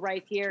toggle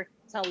right here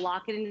to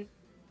lock it in.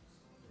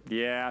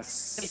 Yes,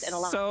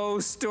 so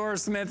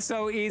StoreSmith,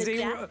 so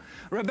easy.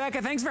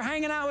 Rebecca, thanks for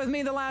hanging out with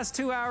me the last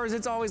 2 hours.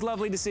 It's always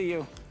lovely to see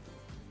you.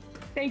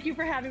 Thank you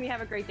for having me. Have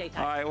a great day, Ty.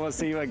 All right, we'll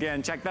see you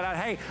again. Check that out.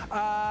 Hey,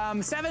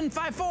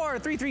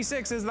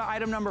 754-336 is the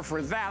item number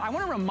for that. I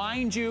want to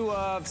remind you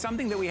of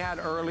something that we had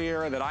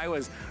earlier that I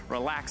was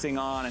relaxing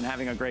on and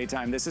having a great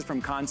time. This is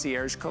from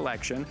Concierge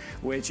Collection,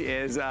 which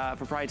is a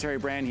proprietary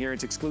brand here.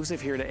 It's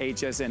exclusive here to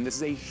HSN. This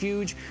is a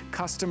huge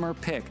customer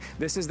pick.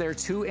 This is their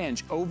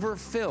 2-inch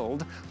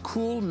overfilled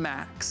Cool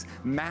Max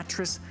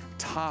mattress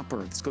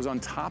topper. This goes on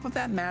top of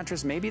that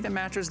mattress. Maybe the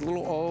mattress is a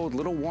little old, a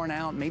little worn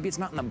out. Maybe it's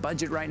not in the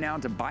budget right now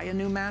to buy a new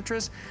new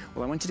mattress?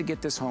 Well, I want you to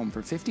get this home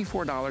for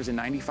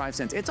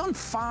 $54.95. It's on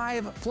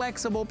 5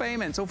 flexible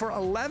payments. So for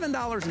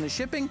 $11 in the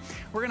shipping,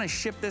 we're gonna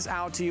ship this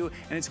out to you,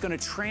 and it's gonna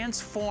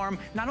transform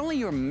not only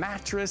your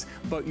mattress,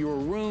 but your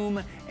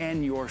room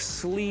and your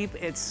sleep.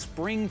 It's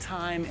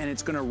springtime, and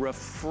it's gonna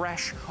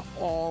refresh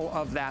all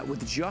of that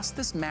with just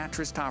this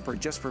mattress topper,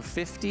 just for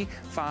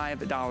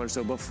 $55.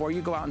 So before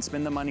you go out and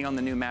spend the money on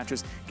the new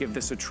mattress, give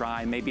this a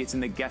try. Maybe it's in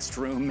the guest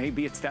room,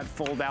 maybe it's that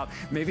fold out,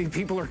 maybe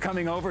people are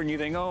coming over and you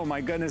think, oh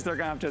my goodness, they're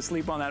gonna have to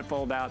sleep on that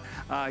fold out.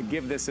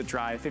 Give this a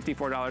try.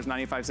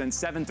 $54.95.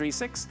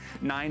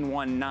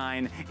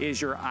 736-919 is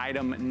your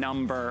item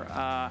number.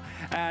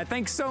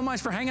 Thanks so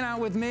much for hanging out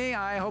with me.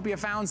 I hope you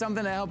found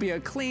something to help you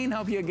clean,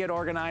 help you get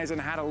organized,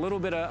 and had a little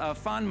bit of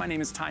fun. My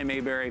name is Ty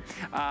Mayberry.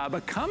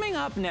 But coming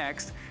up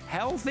next,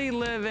 healthy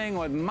living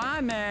with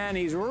my man.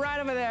 He's right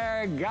over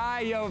there,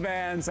 Guy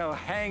Yovan. So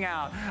hang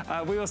out.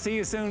 We will see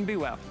you soon. Be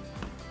well.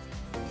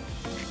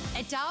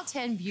 At Dial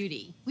 10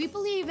 Beauty, we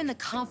believe in the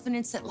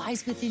confidence that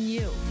lies within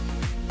you.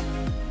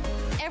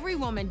 Every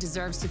woman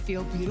deserves to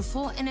feel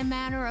beautiful in a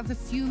matter of a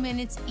few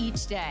minutes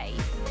each day.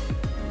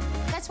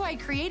 That's why I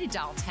created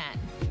Dial 10.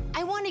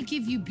 I want to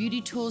give you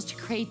beauty tools to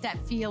create that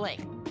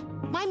feeling.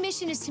 My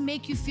mission is to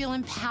make you feel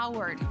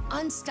empowered,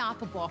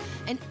 unstoppable,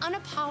 and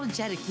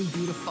unapologetically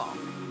beautiful.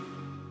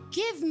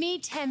 Give me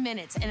 10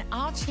 minutes and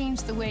I'll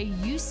change the way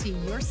you see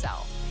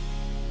yourself.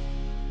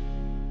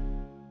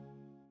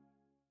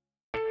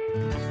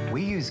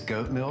 We use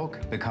goat milk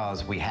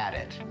because we had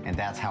it, and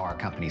that's how our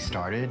company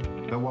started.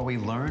 But what we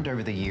learned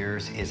over the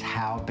years is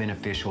how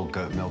beneficial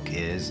goat milk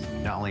is,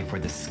 not only for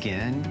the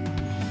skin,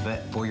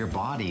 but for your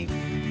body.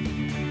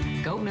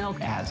 Goat milk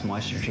adds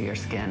moisture to your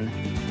skin.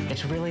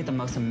 It's really the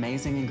most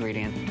amazing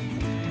ingredient.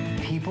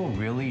 People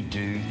really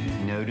do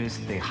notice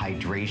the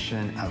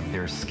hydration of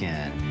their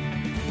skin.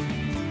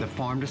 The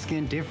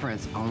farm-to-skin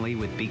difference only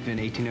with Beekman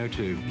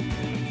 1802.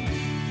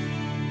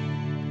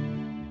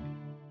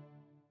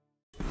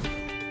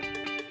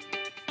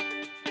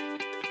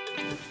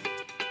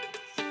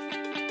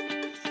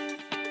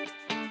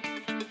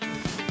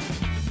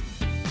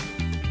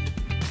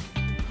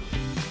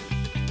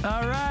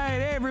 All right,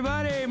 hey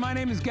everybody, my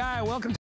name is Guy. Welcome to